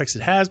negative effects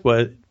it has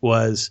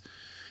was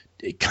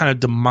it kind of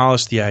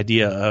demolished the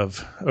idea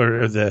of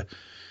or the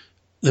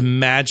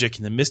magic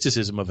and the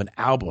mysticism of an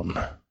album.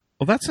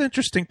 Well, that's an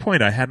interesting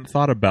point. I hadn't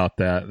thought about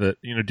that.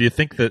 Do you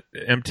think that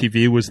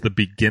MTV was the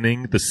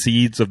beginning, the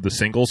seeds of the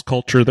singles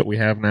culture that we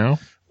have now?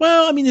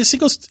 Well, I mean, the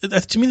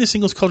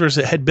singles cultures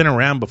had been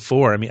around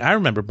before. I mean, I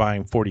remember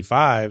buying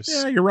 45s.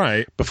 Yeah, you're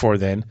right. Before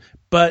then.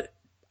 But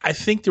I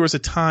think there was a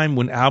time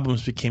when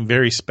albums became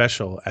very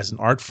special as an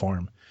art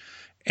form.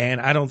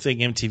 And I don't think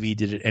MTV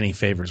did it any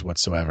favors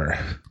whatsoever.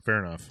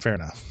 Fair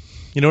enough.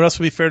 You know what else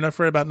would be fair enough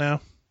right about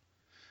now?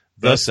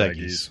 The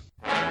Seggies.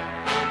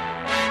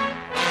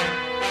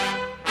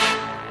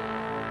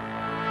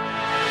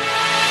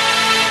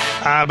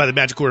 By the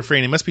magical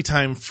refrain, it must be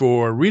time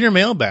for Reader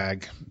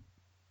Mailbag.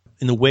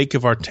 In the wake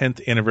of our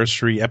 10th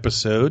anniversary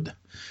episode,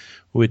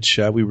 which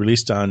we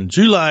released on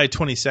July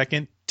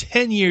 22nd,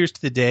 10 years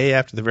to the day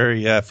after the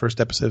very first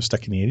episode of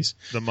Stuck in the 80s.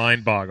 The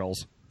mind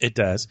boggles. It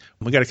does.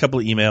 We got a couple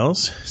of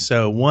emails.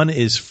 So one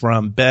is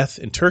from Beth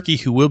in Turkey,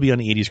 who will be on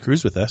the 80s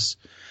cruise with us.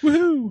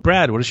 Woohoo!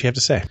 Brad, what does she have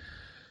to say?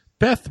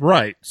 Beth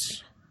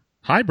writes,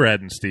 "Hi,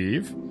 Brad and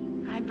Steve.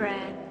 Hi,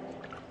 Brad.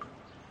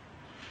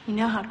 You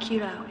know how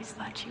cute I always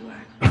thought you were.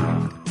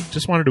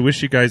 Just wanted to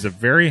wish you guys a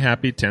very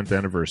happy 10th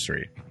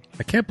anniversary.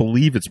 I can't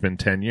believe it's been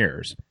 10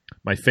 years.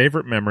 My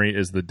favorite memory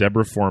is the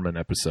Deborah Foreman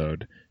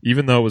episode,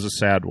 even though it was a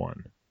sad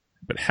one.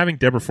 But having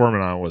Deborah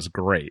Foreman on was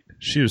great.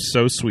 She was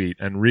so sweet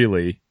and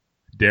really,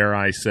 dare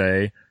I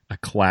say, a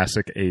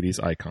classic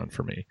 80s icon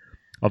for me.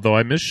 Although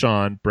I miss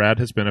Sean, Brad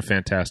has been a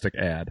fantastic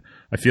ad.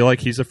 I feel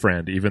like he's a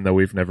friend, even though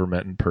we've never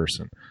met in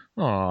person.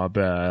 Aw,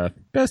 Beth.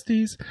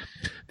 Besties.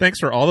 Thanks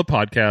for all the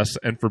podcasts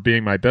and for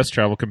being my best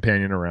travel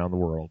companion around the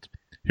world.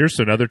 Here's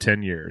to another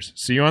 10 years.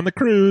 See you on the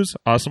cruise.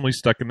 Awesomely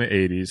stuck in the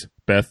 80s.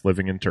 Beth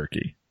living in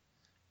Turkey."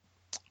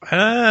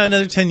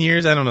 Another 10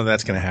 years? I don't know if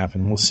that's going to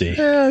happen. We'll see.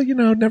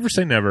 Never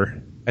say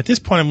never. At this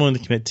point, I'm willing to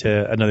commit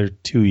to another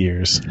 2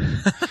 years.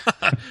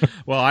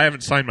 Well, I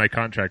haven't signed my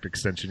contract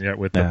extension yet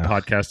with the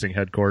podcasting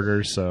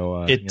headquarters,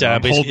 so it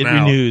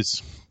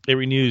renews. It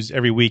renews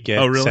every week at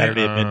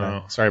Saturday at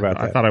midnight. Sorry about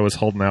that. I thought I was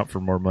holding out for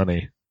more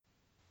money.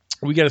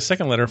 We got a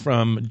second letter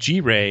from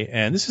G-Ray,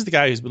 and this is the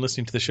guy who's been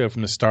listening to the show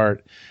from the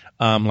start,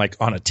 like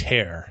on a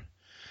tear.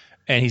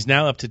 And he's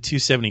now up to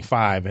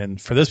 275.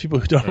 And for those people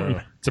who don't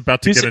remember, it's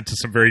about to get into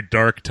some very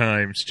dark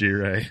times,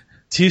 G-Ray.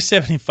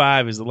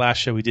 275 is the last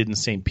show we did in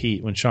St.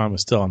 Pete when Sean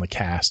was still on the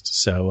cast.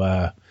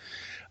 So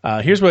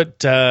here's what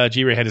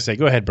G-Ray had to say.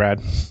 Go ahead,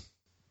 Brad.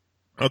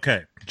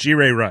 Okay.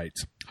 G-Ray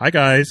writes, "Hi,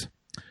 guys.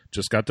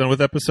 Just got done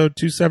with episode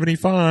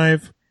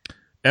 275.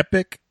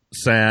 Epic,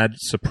 sad,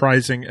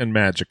 surprising, and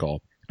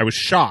magical. I was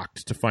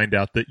shocked to find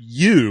out that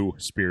you,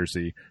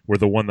 Spearsy, were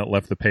the one that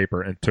left the paper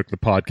and took the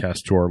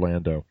podcast to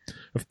Orlando.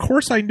 Of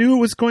course, I knew it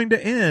was going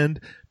to end,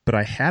 but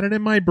I had it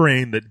in my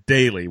brain that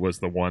Daly was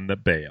the one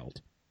that bailed.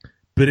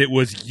 But it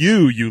was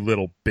you, you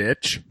little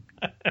bitch."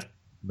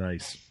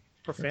 Nice.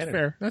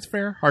 Profanity. That's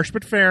fair. Harsh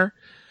but fair.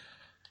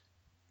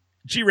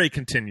 G-Ray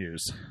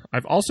continues,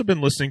 "I've also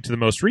been listening to the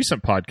most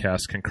recent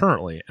podcast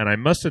concurrently, and I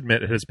must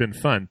admit it has been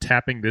fun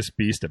tapping this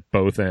beast at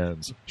both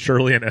ends.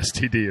 Surely an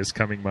STD is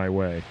coming my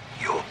way.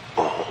 Your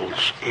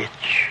balls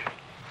itch."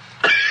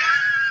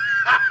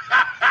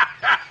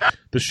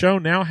 The show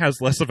now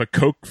has less of a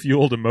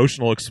coke-fueled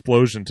emotional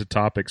explosion to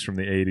topics from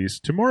the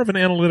 80s, to more of an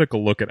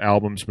analytical look at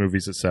albums,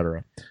 movies,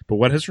 etc. But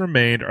what has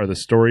remained are the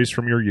stories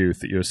from your youth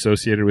that you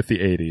associated with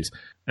the 80s,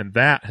 and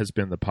that has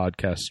been the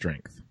podcast's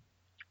strength.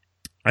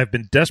 I've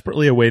been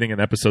desperately awaiting an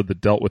episode that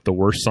dealt with the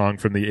worst song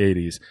from the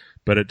 80s,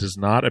 but it does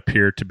not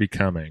appear to be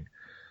coming.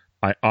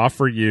 I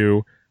offer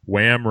you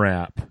Wham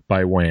Rap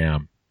by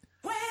Wham."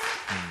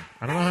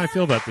 I don't know how I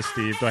feel about this,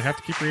 Steve. Do I have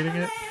to keep reading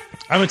it?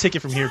 I'm going to take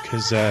it from here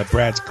because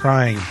Brad's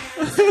crying.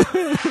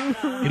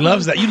 He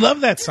loves that. You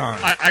love that song.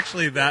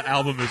 Actually, that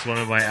album is one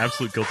of my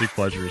absolute guilty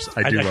pleasures.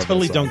 I do love I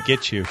totally that song. don't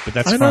get you, but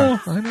that's I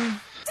fine. know.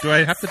 Do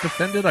I have to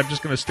defend it? I'm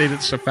just going to state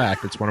it's a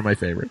fact. It's one of my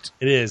favorites.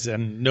 It is,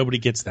 and nobody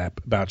gets that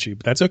about you,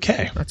 but that's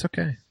okay. That's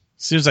okay.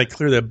 As soon as I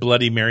clear the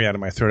Bloody Mary out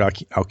of my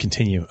throat, I'll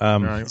continue.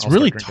 It's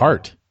really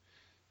tart.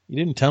 You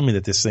didn't tell me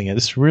that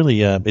this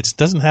really it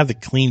doesn't have the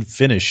clean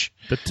finish.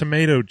 The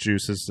tomato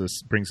juice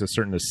brings a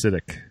certain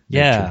acidic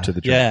nature to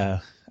the drink. Yeah.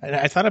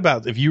 I thought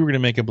about if you were going to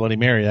make a Bloody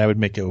Mary, I would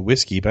make a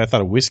whiskey, but I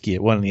thought a whiskey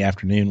at 1 in the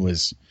afternoon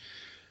was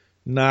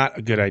not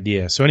a good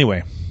idea. So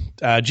anyway,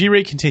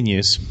 G-Ray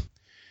continues.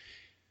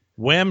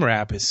 Wham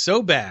Rap is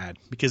so bad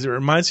because it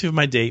reminds me of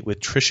my date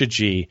with Trisha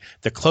G,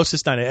 the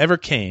closest night I ever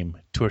came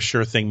to a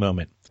sure thing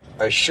moment.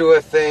 A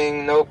sure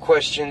thing, no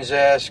questions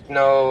asked,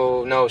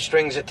 no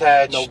strings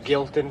attached. No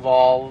guilt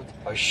involved.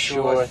 A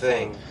sure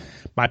thing.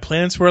 My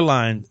plans were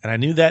aligned, and I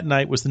knew that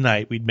night was the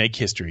night we'd make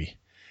history.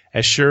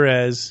 As sure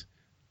as,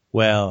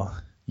 well,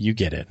 you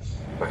get it.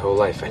 My whole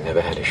life I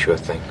never had a sure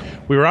thing.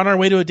 We were on our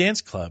way to a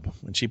dance club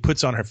when she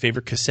puts on her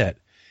favorite cassette,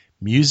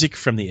 Music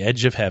from the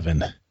Edge of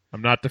Heaven.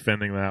 I'm not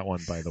defending that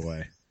one, by the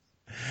way.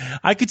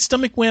 I could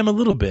stomach Wham a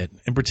little bit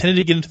and pretended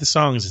to get into the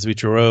songs as we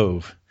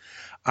drove.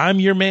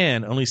 I'm Your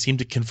Man only seemed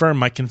to confirm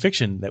my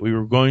conviction that we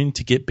were going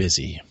to get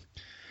busy.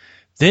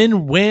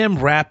 Then Wham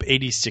Rap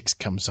 86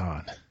 comes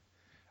on.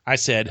 I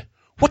said,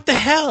 "What the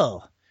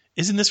hell?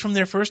 Isn't this from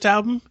their first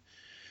album?"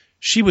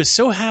 She was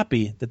so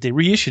happy that they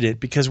reissued it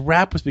because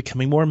rap was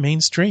becoming more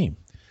mainstream.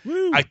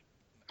 Woo.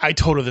 I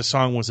told her the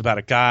song was about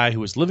a guy who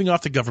was living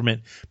off the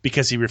government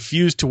because he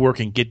refused to work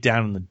and get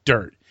down in the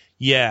dirt.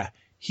 Yeah,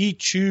 he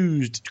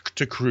chose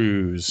to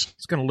cruise.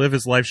 He's going to live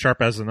his life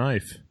sharp as a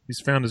knife.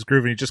 He's found his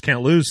groove and he just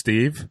can't lose,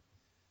 Steve.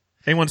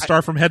 A1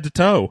 star from head to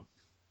toe.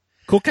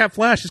 Cool Cat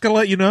Flash, he's going to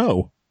let you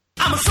know.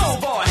 I'm a soul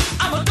boy,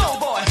 I'm a go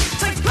boy.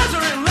 Take pleasure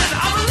in leisure,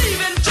 I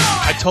believe in joy.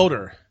 I told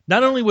her,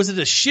 not only was it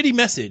a shitty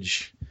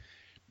message,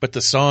 but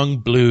the song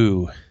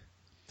blew.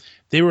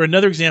 They were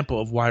another example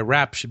of why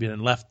rap should be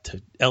left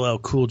to LL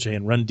Cool J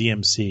and Run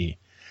DMC.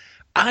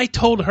 I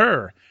told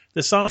her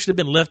the song should have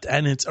been left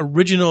in its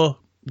original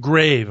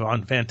grave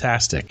on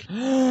Fantastic.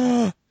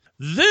 Then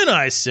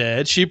I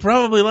said she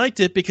probably liked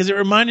it because it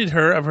reminded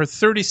her of her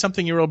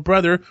 30-something-year-old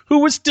brother who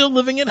was still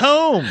living at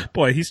home.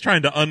 Boy, he's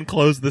trying to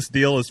unclose this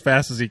deal as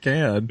fast as he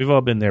can. We've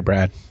all been there,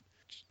 Brad.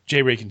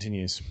 J. Ray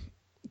continues.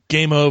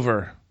 Game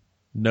over.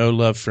 No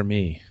love for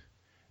me.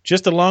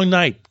 Just a long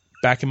night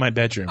back in my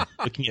bedroom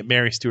looking at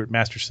Mary Stuart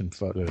Masterson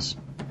photos.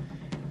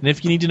 And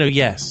if you need to know,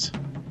 yes,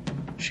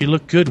 she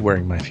looked good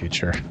wearing my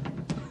future.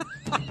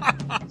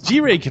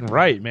 G-Ray can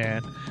write,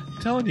 man.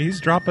 I'm telling you, he's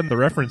dropping the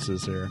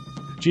references here.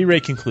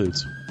 G-Ray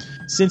concludes,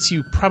 since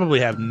you probably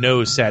have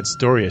no sad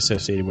story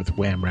associated with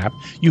Wham Rap,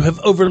 you have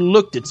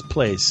overlooked its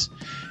place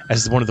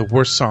as one of the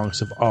worst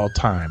songs of all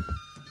time.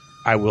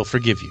 I will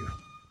forgive you,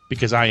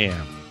 because I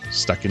am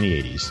stuck in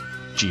the 80s.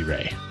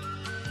 G-Ray.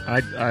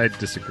 I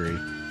disagree.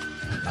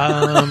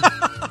 I'm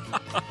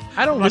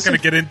not going to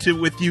get into it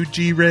with you,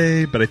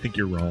 G-Ray, but I think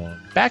you're wrong.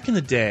 Back in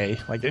the day,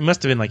 like it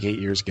must have been like 8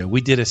 years ago,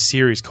 we did a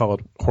series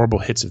called Horrible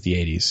Hits of the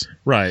 80s.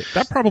 Right.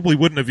 That probably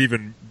wouldn't have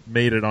even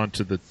made it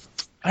onto the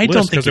I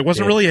don't think because it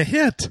wasn't really a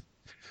hit.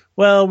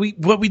 Well,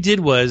 what we did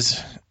was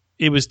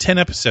it was 10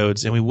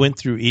 episodes, and we went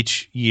through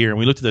each year, and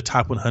we looked at the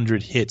top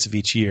 100 hits of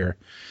each year.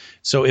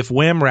 So if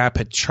Wham Rap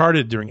had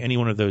charted during any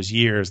one of those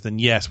years, then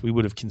yes, we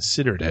would have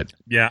considered it.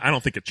 Yeah, I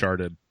don't think it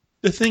charted.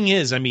 The thing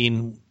is, I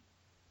mean,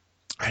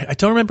 I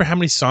don't remember how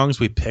many songs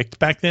we picked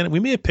back then. We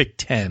may have picked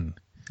 10.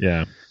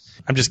 Yeah.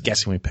 I'm just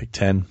guessing we picked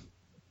 10.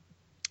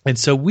 And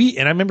so and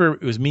I remember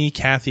it was me,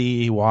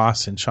 Kathy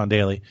Wass, and Sean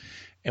Daly.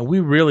 And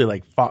we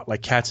really fought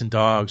like cats and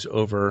dogs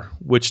over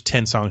which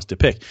 10 songs to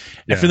pick.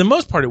 Yeah. And for the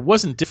most part, it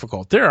wasn't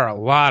difficult. There are a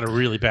lot of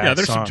really bad songs. Yeah,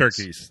 there's some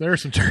turkeys. There are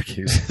some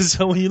turkeys.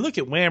 So when you look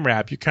at Wham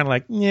Rap, you're kind of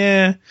like,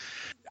 yeah.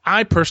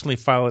 I personally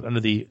file it under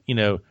the,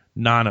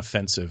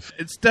 non-offensive.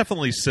 It's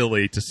definitely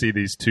silly to see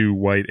these two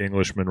white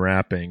Englishmen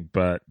rapping,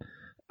 but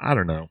I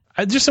don't know.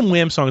 There's some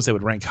Wham songs that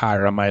would rank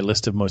higher on my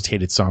list of most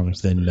hated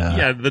songs than...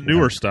 the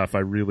newer stuff I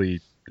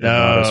really am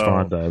not as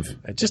fond of.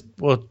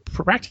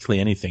 Practically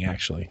anything,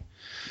 actually.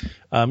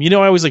 I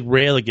always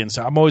rail against.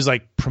 I'm always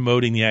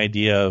promoting the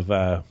idea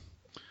of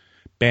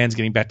bands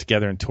getting back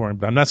together and touring,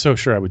 but I'm not so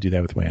sure I would do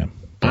that with Wham.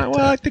 But,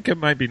 I think it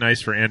might be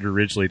nice for Andrew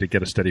Ridgeley to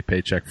get a steady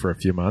paycheck for a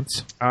few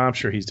months. I'm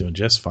sure he's doing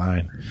just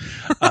fine.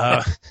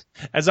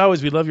 As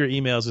always, we love your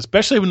emails,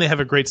 especially when they have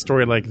a great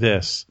story like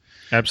this.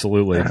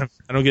 Absolutely. I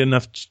don't get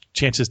enough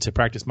chances to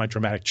practice my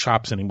dramatic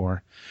chops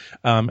anymore.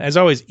 As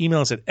always,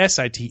 email us at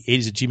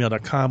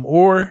sit80s@gmail.com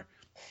or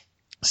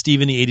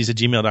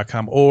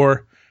steveinthe80s@gmail.com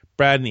or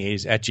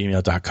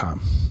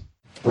bradinthe80s@gmail.com.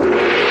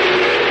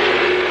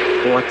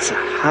 What's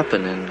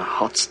happening,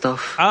 hot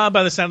stuff?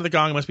 By the sound of the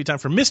gong, it must be time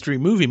for Mystery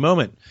Movie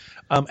Moment.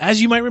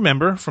 As you might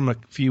remember from a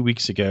few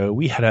weeks ago,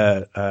 we had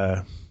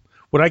a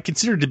what I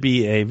considered to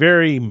be a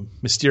very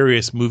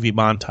mysterious movie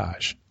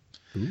montage.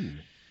 Ooh.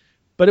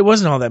 But it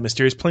wasn't all that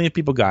mysterious. Plenty of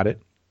people got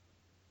it.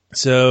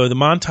 So the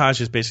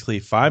montage is basically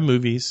 5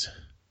 movies,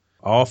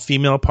 all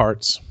female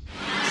parts.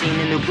 Seen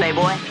the new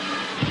Playboy?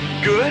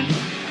 Good?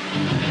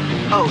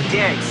 Oh,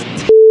 Derek's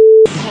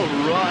all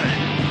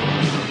right.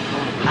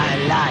 I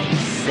like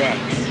sex.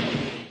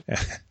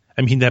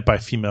 I mean that by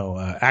female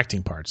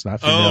acting parts, not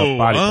female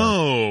body parts.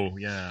 Oh,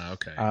 yeah,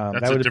 okay.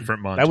 That's a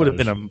different montage. That would have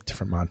been a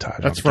different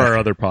montage. That's for our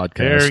other podcast.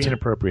 Very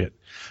inappropriate.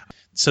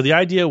 So the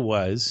idea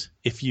was,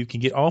 if you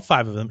can get all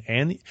 5 of them,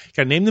 and you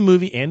got to name the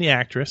movie and the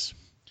actress,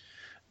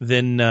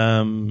 then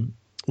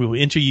we will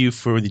enter you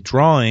for the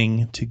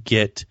drawing to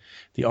get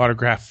the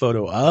autographed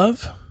photo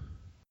of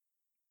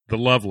the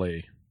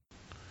lovely,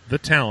 the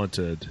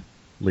talented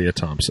Leah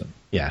Thompson.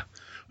 Yeah.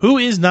 Who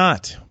is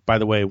not, by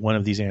the way, one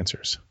of these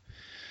answers.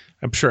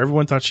 I'm sure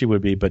everyone thought she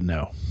would be, but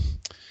no.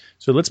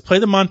 So let's play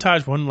the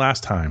montage one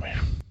last time.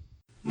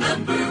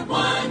 Number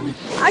 1.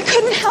 I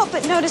couldn't help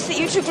but notice that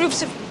you two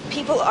groups of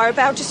people are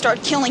about to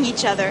start killing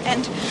each other,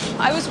 and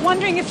I was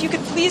wondering if you could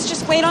please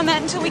just wait on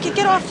that until we could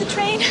get off the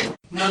train.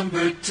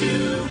 Number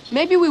 2.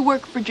 Maybe we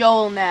work for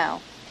Joel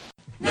now.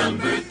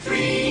 Number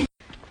 3.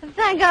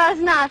 Thank God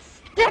it's not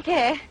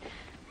sticky.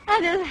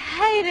 I just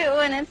hate it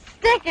when it's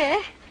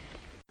sticky.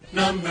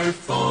 Number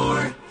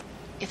 4.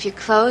 If you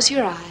close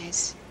your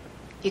eyes,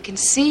 you can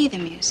see the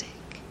music.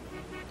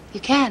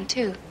 You can,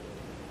 too.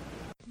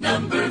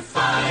 Number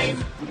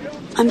 5.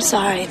 I'm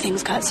sorry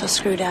things got so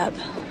screwed up.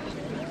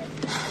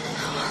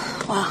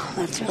 Well,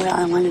 that's really all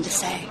I wanted to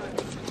say.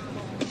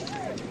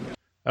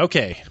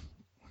 Okay.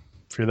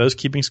 for those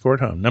keeping score at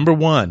home. Number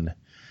 1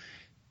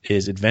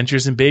 is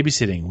Adventures in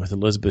Babysitting with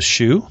Elizabeth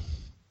Shue.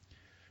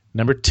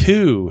 Number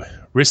 2,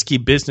 Risky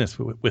Business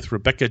with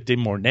Rebecca De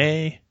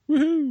Mornay.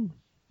 Woohoo!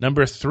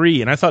 Number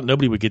 3, and I thought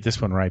nobody would get this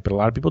one right, but a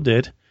lot of people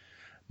did,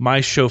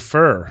 My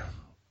Chauffeur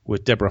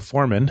with Deborah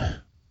Foreman.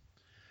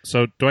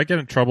 So do I get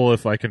in trouble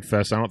if I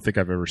confess I don't think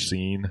I've ever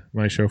seen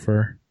My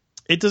Chauffeur?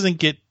 It doesn't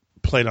get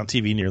played on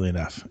TV nearly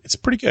enough. It's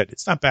pretty good.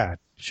 It's not bad.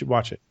 You should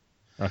watch it.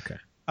 Okay.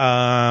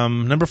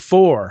 Number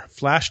 4,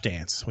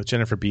 Flashdance with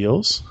Jennifer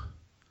Beals.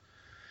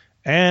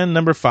 And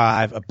number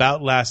 5,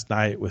 About Last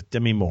Night with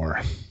Demi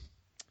Moore.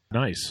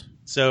 Nice.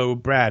 So,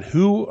 Brad,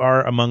 who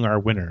are among our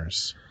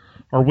winners?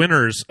 Our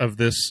winners of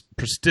this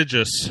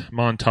prestigious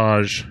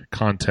montage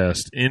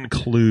contest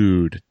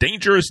include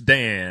Dangerous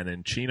Dan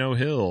in Chino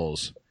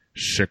Hills,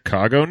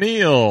 Chicago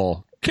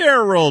Neil,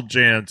 Carol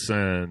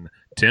Jansen,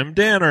 Tim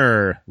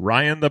Danner,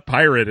 Ryan the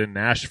Pirate in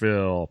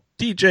Nashville,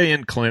 DJ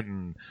in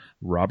Clinton,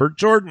 Robert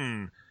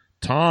Jordan,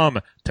 Tom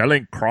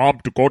telling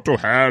Krob to go to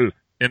hell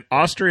in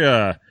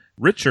Austria,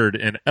 Richard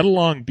in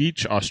Ettalong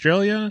Beach,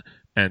 Australia,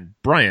 and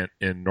Bryant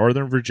in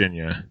Northern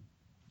Virginia.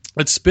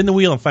 Let's spin the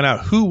wheel and find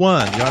out who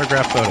won the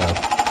autograph photo.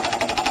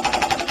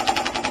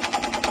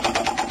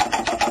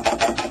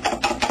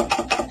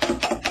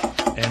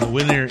 And the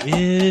winner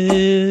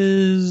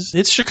is...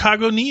 It's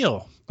Chicago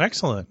Neil.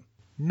 Excellent.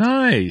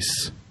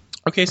 Nice.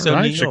 Okay, so all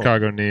right, Neil,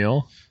 Chicago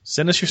Neil.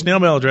 Send us your snail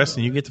mail address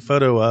and you get the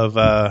photo of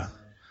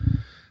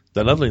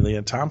the lovely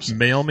Leah Thompson.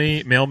 Mail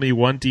me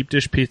one deep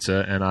dish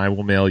pizza and I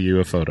will mail you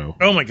a photo.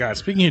 Oh my God.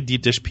 Speaking of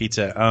deep dish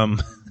pizza,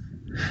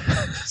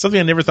 something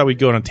I never thought we'd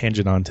go on a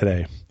tangent on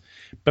today.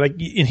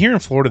 But here in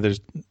Florida,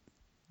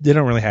 they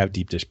don't really have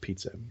deep dish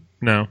pizza.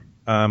 No.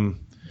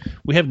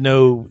 We have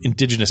no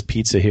indigenous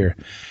pizza here.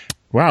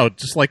 Wow,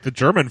 just like the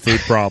German food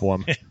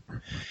problem.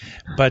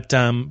 But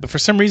for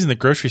some reason, the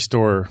grocery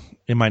store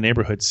in my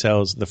neighborhood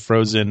sells the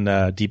frozen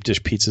deep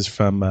dish pizzas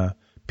from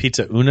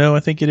Pizza Uno,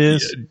 I think it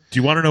is. Do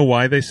you want to know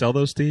why they sell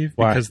those, Steve?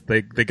 Why? Because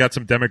they got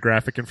some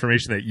demographic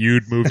information that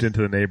you'd moved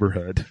into the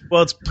neighborhood.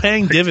 Well, it's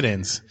paying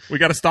dividends. We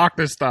got to stock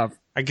this stuff.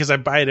 Because I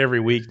buy it every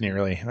week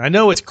nearly. I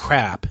know it's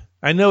crap.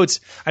 I know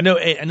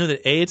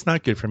that A, it's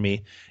not good for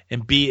me,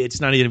 and B,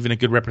 it's not even a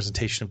good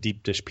representation of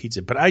deep dish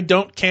pizza. But I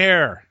don't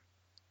care.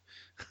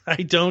 I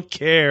don't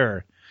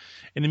care.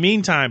 In the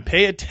meantime,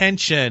 pay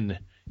attention.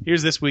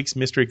 Here's this week's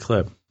mystery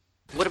clip.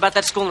 What about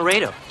that school in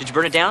Laredo? Did you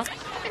burn it down?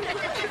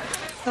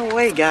 No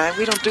way, guy.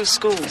 We don't do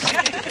schools.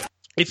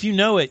 If you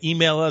know it,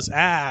 email us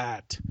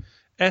at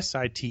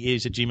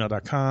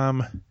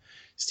sit80s@gmail.com,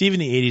 Steve in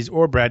the 80s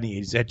or Brad in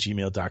the 80s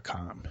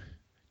 @gmail.com.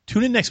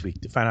 Tune in next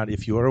week to find out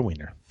if you are a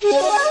winner.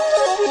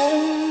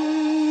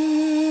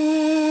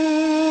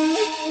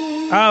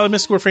 The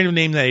Mystical Refrain of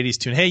Name That 80s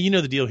Tune. Hey, you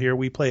know the deal here.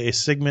 We play a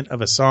segment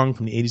of a song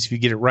from the 80s. If you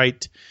get it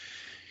right,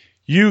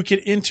 you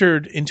get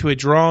entered into a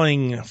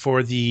drawing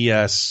for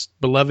the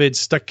beloved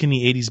Stuck in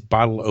the 80s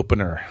bottle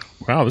opener.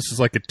 Wow, this is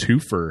like a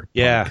twofer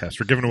podcast.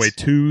 We're giving away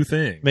 2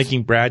 things.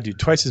 Making Brad do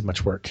twice as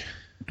much work.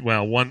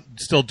 Well,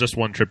 still just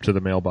one trip to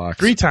the mailbox.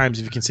 3 times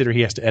if you consider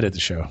he has to edit the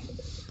show.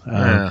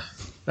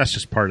 That's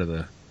just part of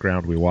the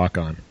ground we walk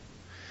on.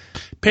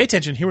 Pay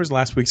attention. Here was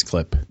last week's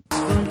clip.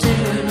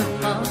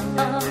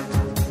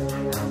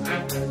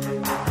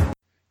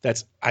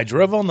 That's I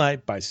Drove All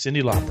Night by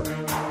Cyndi Lauper.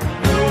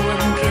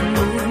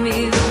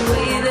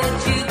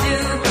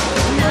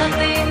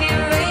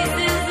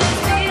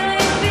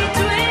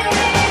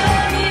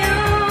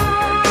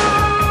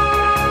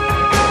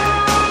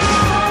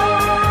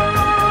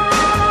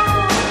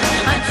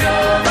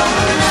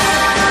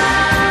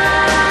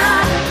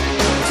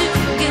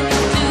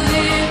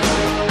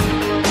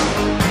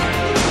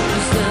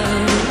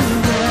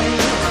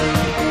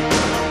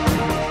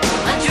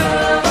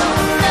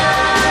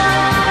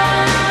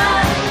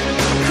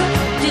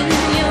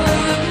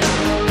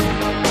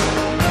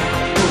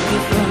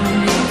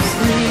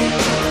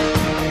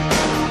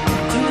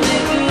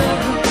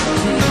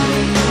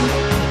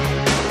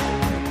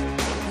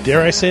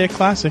 Dare I say a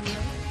classic?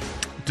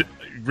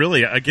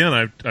 Really,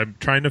 again, I'm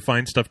trying to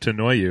find stuff to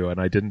annoy you,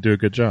 and I didn't do a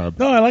good job.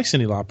 No, I like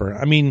Cyndi Lauper.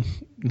 I mean,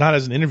 not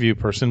as an interview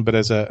person, but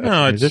as a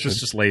musician. It's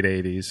just late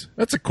 80s.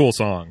 That's a cool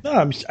song.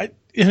 No,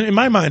 in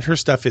my mind, her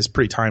stuff is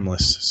pretty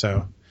timeless.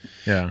 So,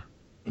 yeah.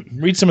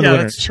 Read some of the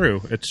winners. That's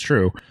true. It's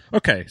true.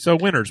 Okay, so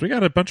winners. We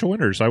got a bunch of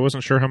winners. I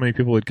wasn't sure how many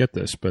people would get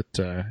this, but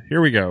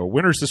here we go.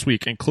 Winners this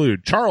week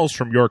include Charles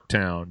from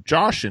Yorktown,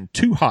 Josh in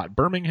Too Hot,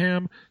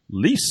 Birmingham,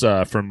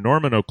 Lisa from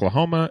Norman,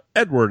 Oklahoma,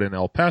 Edward in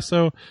El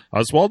Paso,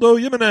 Oswaldo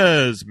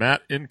Jimenez,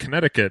 Matt in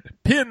Connecticut,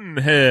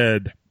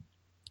 Pinhead,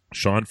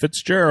 Sean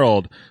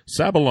Fitzgerald,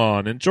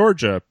 Sabalon in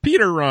Georgia,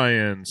 Peter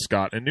Ryan,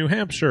 Scott in New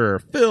Hampshire,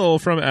 Phil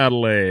from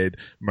Adelaide,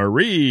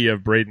 Marie of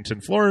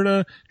Bradenton,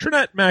 Florida,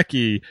 Trinette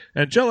Mackey,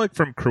 Angelic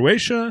from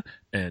Croatia,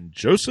 and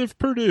Joseph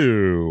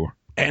Purdue.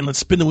 And let's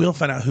spin the wheel and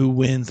find out who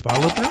wins the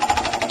bottle opener.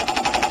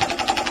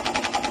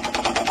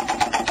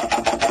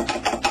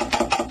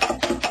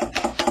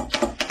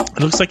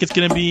 It looks like it's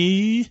going to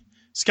be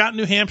Scott in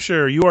New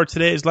Hampshire. You are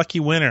today's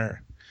lucky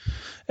winner.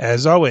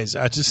 As always,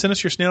 just send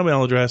us your snail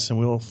mail address and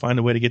we'll find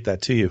a way to get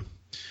that to you.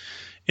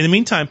 In the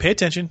meantime, pay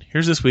attention.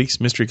 Here's this week's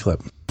mystery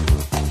clip.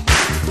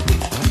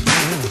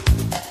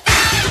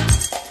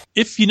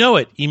 If you know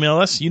it, email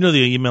us. You know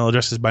the email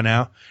addresses by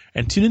now.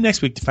 And tune in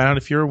next week to find out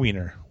if you're a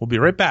wiener. We'll be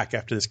right back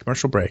after this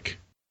commercial break.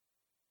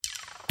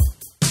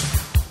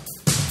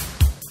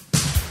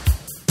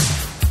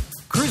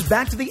 Cruise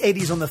back to the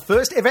 80s on the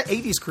first ever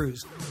 80s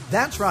cruise.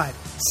 That's right,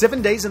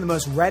 7 days in the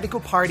most radical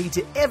party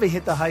to ever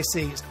hit the high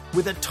seas,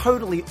 with a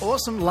totally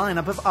awesome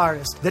lineup of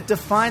artists that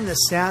define the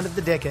sound of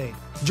the decade.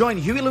 Join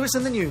Huey Lewis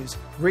and the News,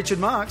 Richard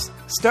Marx,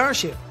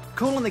 Starship,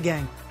 Kool and the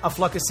Gang, A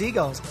Flock of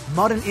Seagulls,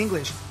 Modern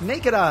English,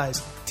 Naked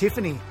Eyes,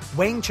 Tiffany,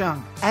 Wayne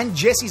Chung, and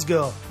Jessie's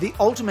Girl, the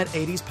ultimate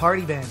 80s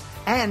party band,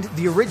 and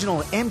the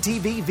original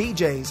MTV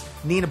VJs,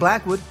 Nina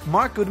Blackwood,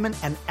 Mark Goodman,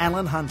 and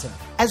Alan Hunter.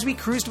 As we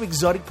cruise to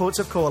exotic ports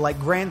of call like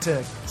Grand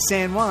Turk,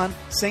 San Juan,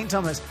 St.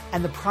 Thomas,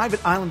 and the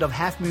private island of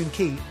Half Moon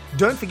Cay,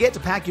 don't forget to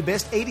pack your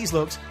best 80s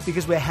looks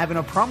because we're having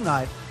a prom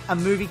night, a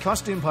movie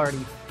costume party,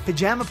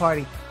 pajama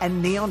party,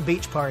 and neon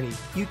beach party.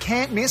 You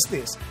can't miss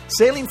this.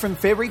 Sailing from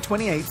February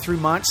 28th through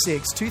March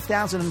 6,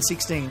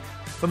 2016.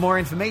 For more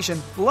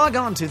information, log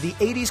on to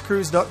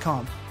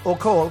the80scruise.com or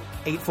call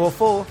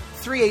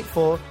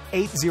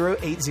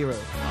 844-384-8080.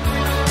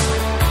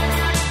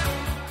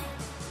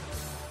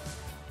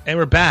 And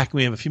we're back.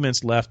 We have a few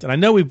minutes left. And I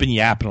know we've been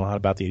yapping a lot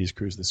about the 80s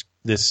Cruise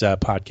this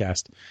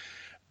podcast.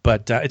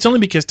 But it's only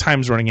because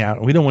time's running out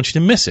and we don't want you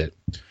to miss it.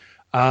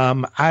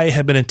 I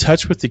have been in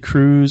touch with the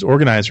cruise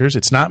organizers.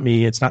 It's not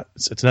me. It's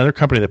another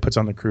company that puts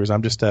on the cruise.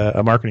 I'm just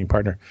a marketing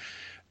partner.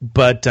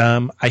 But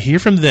I hear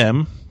from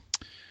them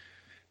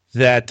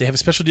that they have a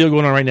special deal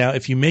going on right now.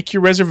 If you make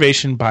your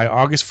reservation by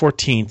August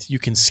 14th, you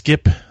can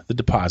skip the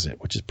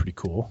deposit, which is pretty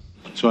cool.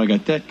 So I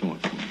got that going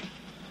for me,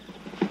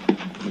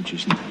 which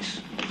is nice.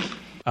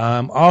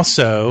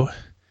 Also,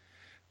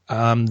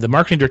 the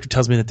marketing director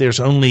tells me that there's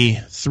only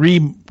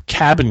 3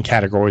 cabin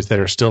categories that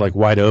are still like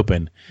wide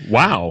open.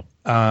 Wow.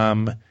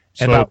 And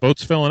so the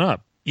boat's filling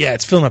up. Yeah,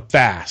 it's filling up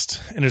fast.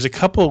 And there's a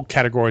couple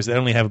categories that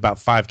only have about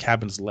 5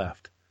 cabins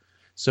left.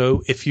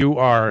 So if you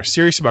are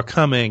serious about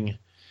coming,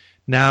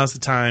 now's the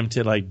time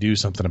to like do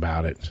something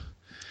about it.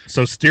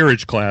 So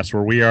steerage class,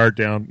 where we are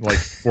down like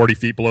 40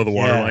 feet below the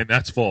waterline,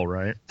 that's full,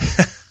 right?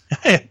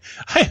 I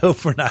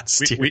hope we're not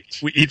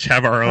steerage. We each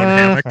have our own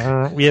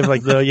hammock. We have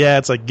like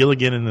it's like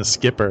Gilligan and the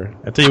skipper.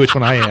 I'll tell you which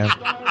one I am.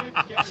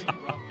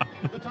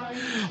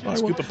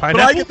 Scoop of pineapple.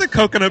 But I get the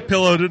coconut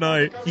pillow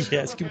tonight.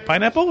 Yeah, scoop of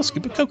pineapple,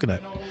 scoop of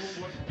coconut.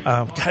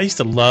 God, I used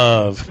to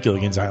love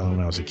Gilligan's Island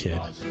when I was a kid.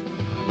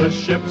 The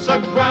ship's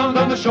aground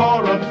on the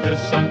shore of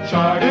this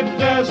uncharted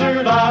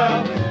desert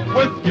isle,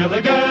 with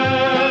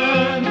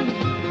Gilligan,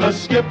 the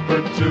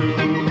skipper too,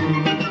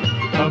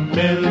 a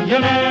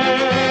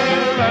millionaire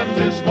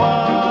and his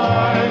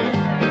wife,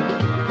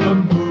 the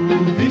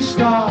movie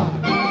star,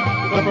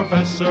 the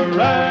professor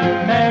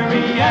and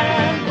Mary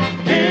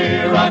Ann,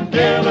 here on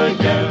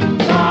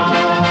Gilligan's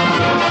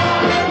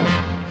Island.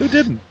 Who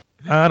didn't?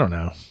 I don't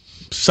know.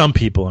 Some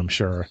people, I'm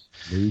sure.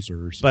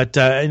 Losers. But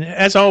and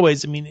as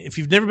always, I mean, if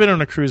you've never been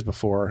on a cruise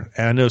before,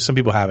 and I know some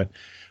people haven't,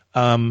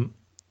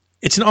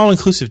 it's an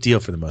all-inclusive deal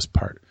for the most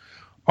part.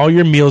 All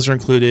your meals are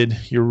included.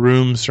 Your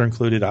rooms are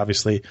included,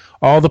 obviously.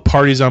 All the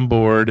parties on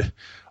board,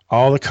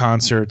 all the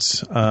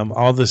concerts,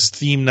 all the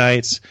theme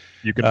nights.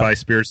 You can buy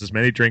Spears as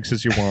many drinks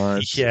as you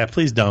want. Yeah,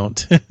 please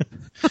don't.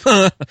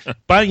 But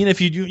if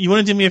you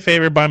want to do me a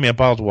favor, buy me a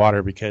bottled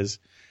water, because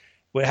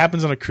what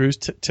happens on a cruise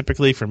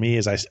typically for me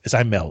is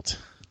I melt.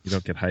 You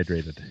don't get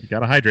hydrated. You got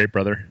to hydrate,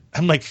 brother.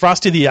 I'm like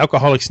Frosty the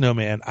Alcoholic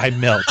Snowman. I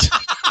melt.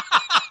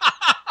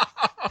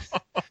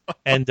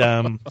 And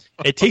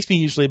it takes me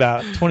usually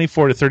about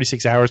 24 to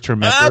 36 hours to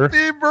remember.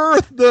 Happy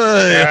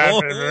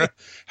birthday!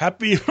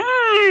 Happy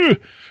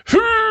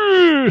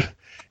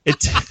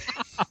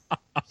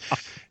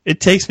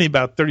It takes me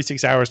about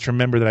 36 hours to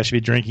remember that I should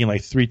be drinking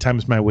like 3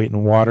 times my weight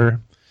in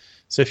water.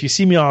 So if you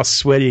see me all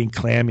sweaty and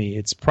clammy,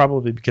 it's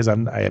probably because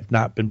I have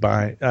not been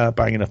buying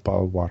enough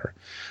bottled water.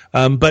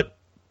 But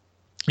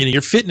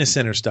your fitness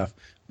center stuff,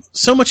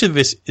 so much of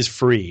this is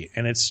free,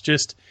 and it's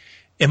just,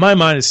 in my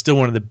mind, it's still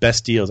one of the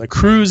best deals. A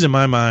cruise, in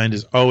my mind,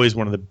 is always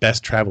one of the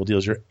best travel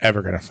deals you're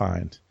ever going to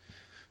find.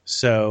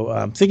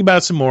 So think about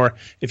it some more.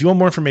 If you want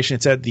more information,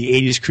 it's at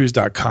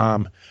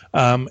the80scruise.com.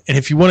 And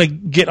if you want to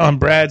get on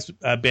Brad's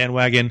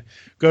bandwagon,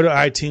 go to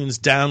iTunes,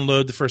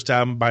 download the first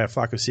album by A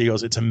Flock of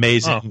Seagulls. It's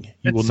amazing.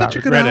 You will not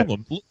regret it.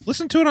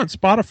 Listen to it on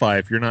Spotify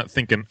if you're not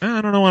thinking,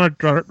 I don't want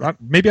to drop,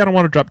 maybe I don't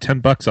want to drop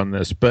 $10 on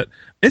this, but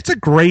it's a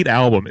great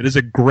album. It is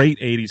a great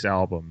 80s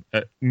album.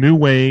 New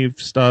wave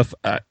stuff.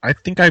 I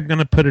think I'm going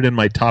to put it in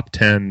my top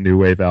 10 new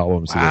wave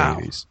albums of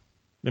the 80s.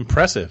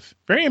 Impressive.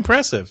 Very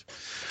impressive.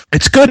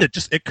 It's good.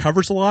 It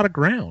covers a lot of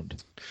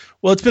ground.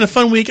 Well, it's been a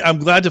fun week. I'm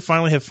glad to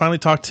finally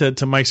talked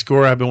to Mike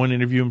Score. I've been wanting to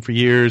interview him for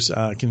years.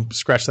 I can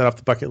scratch that off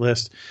the bucket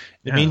list.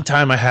 In the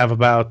meantime, I have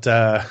about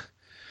a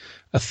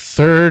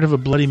third of a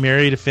Bloody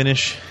Mary to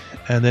finish,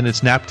 and then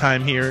it's nap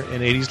time here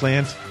in 80s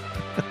land.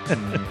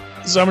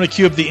 So I'm going to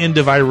cue up the end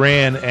of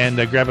Iran and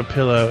grab a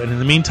pillow. And in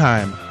the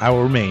meantime, I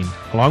will remain,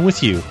 along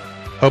with you,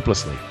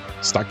 hopelessly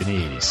stuck in the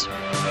 80s.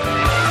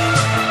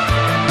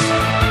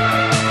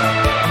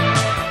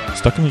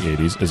 Stuck in the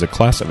 80s is a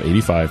Class of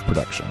 85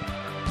 production.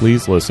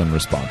 Please listen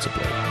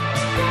responsibly.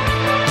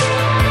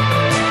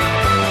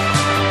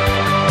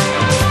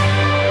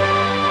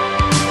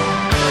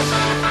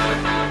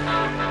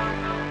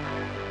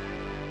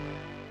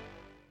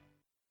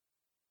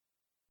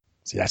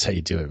 See, that's how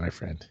you do it, my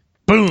friend.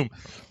 Boom.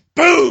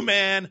 Boom,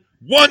 man.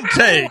 One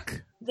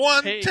take.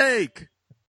 One take.